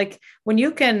can, like when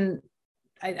you can,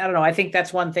 I don't know. I think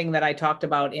that's one thing that I talked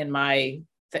about in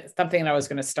something that I was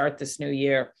going to start this new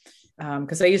year.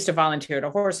 Because I used to volunteer at a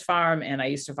horse farm, and I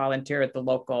used to volunteer at the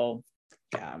local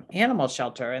animal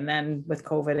shelter. And then with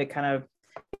COVID,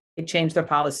 it changed their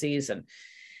policies, and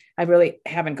I really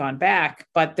haven't gone back.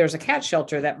 But there's a cat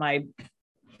shelter that my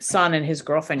son and his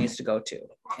girlfriend used to go to.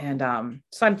 And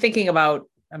so I'm thinking about,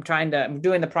 I'm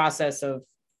doing the process of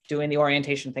doing the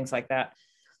orientation, things like that,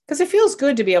 because it feels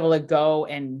good to be able to go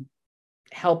and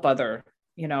help other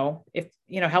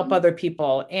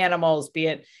people, animals, be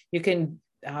it you can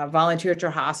volunteer at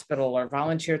your hospital or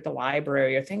volunteer at the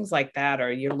library or things like that,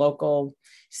 or your local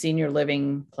senior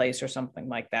living place or something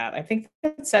like that. I think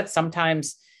that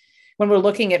sometimes when we're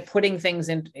looking at putting things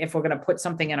in, if we're going to put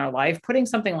something in our life, putting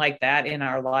something like that in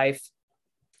our life,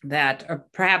 that, or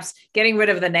perhaps getting rid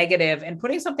of the negative and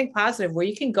putting something positive where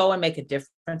you can go and make a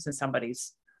difference in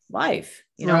somebody's life,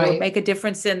 right. Make a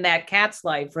difference in that cat's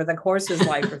life or the horse's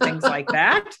life or things like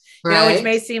that, right. Which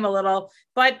may seem a little,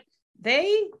 but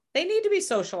they need to be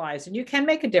socialized, and you can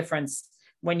make a difference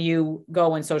when you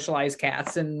go and socialize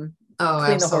cats and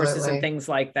clean the horses and things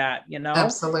like that,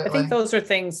 Absolutely. I think those are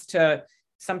things to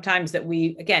sometimes that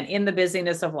we, again, in the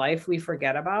busyness of life, we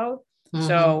forget about.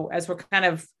 So as we're kind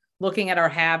of looking at our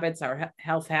habits, our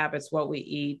health habits, what we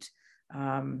eat,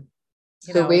 who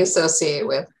we associate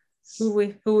with,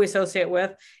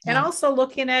 and also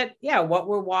looking at, what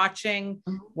we're watching,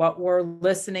 what we're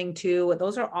listening to.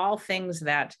 Those are all things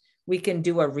that we can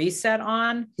do a reset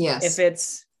on. Yes. If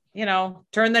it's,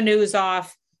 turn the news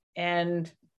off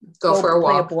and go for a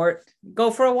walk,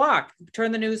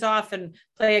 turn the news off and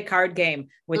play a card game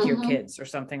with your kids or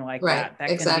something like that.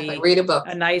 That can be read a book.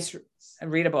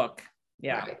 Read a book.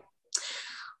 Yeah. Right.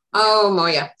 Oh,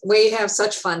 Moya, we have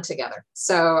such fun together.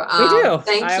 So we do.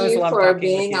 Thank you for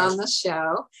being on the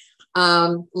show.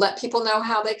 Let people know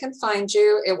how they can find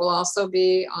you. It will also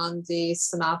be on the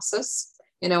synopsis,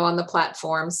 on the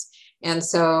platforms. And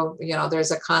so, there's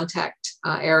a contact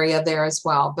area there as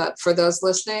well. But for those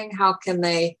listening, how can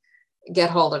they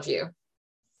get hold of you?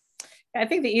 I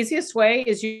think the easiest way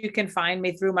is you can find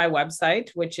me through my website,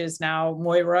 which is now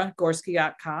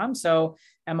moyragorski.com. So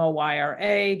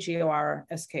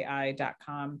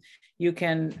MOYRAGORSKI.com. You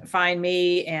can find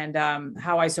me and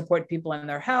how I support people in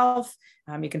their health.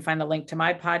 You can find a link to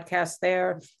my podcast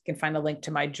there. You can find a link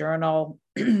to my journal.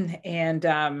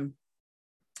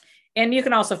 And you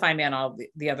can also find me on all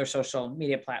the other social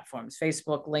media platforms,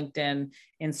 Facebook, LinkedIn,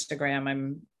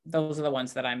 Instagram. Those are the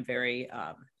ones that I'm very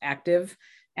active.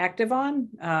 active on.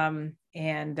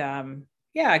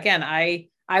 Yeah, again, I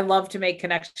love to make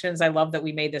connections. I love that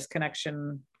we made this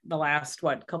connection the last,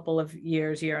 couple of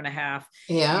years, year and a half.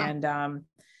 Yeah. And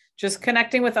just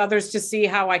connecting with others to see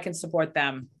how I can support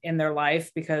them in their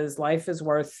life, because life is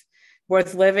worth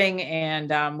living.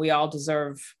 And we all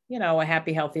deserve, a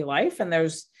happy, healthy life. And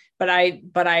but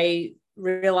I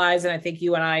realize, and I think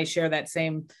you and I share that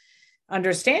same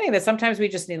understanding, that sometimes we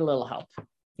just need a little help,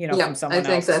 from someone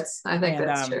else. I think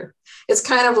that's true. It's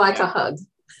kind of like a hug,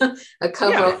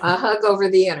 a hug over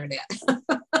the internet.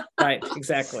 Right.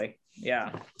 Exactly.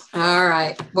 Yeah. All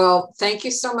right. Well, thank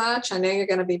you so much. I know you're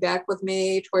going to be back with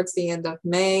me towards the end of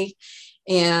May.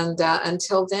 And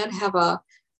until then, have a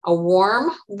warm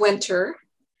winter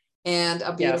and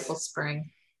a beautiful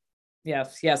spring.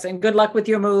 Yes. And good luck with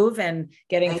your move and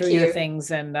getting through your things.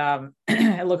 And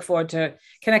I look forward to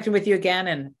connecting with you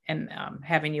again and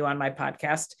having you on my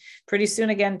podcast pretty soon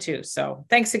again too. So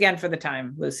thanks again for the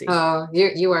time, Lucy. Oh,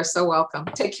 you are so welcome.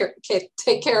 Take care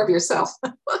of yourself.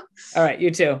 All right.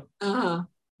 You too.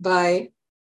 Bye.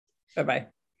 Bye-bye.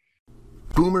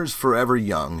 Boomers Forever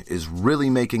Young is really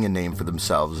making a name for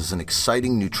themselves as an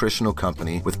exciting nutritional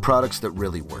company with products that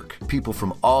really work. People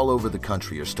from all over the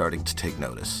country are starting to take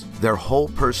notice. Their whole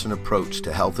person approach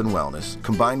to health and wellness,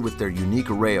 combined with their unique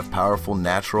array of powerful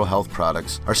natural health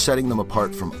products, are setting them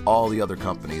apart from all the other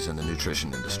companies in the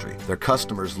nutrition industry. Their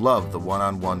customers love the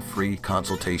one-on-one free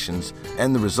consultations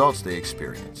and the results they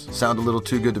experience. Sound a little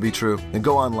too good to be true? Then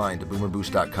go online to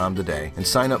boomerboost.com today and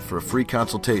sign up for a free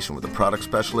consultation with a product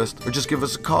specialist, or just give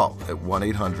us a call at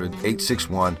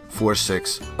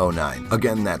 1-800-861-4609.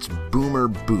 Again, that's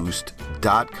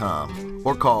boomerboost.com,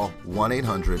 or call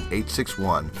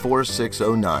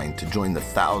 1-800-861-4609 to join the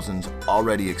thousands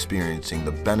already experiencing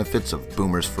the benefits of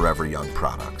Boomers Forever Young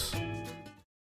products.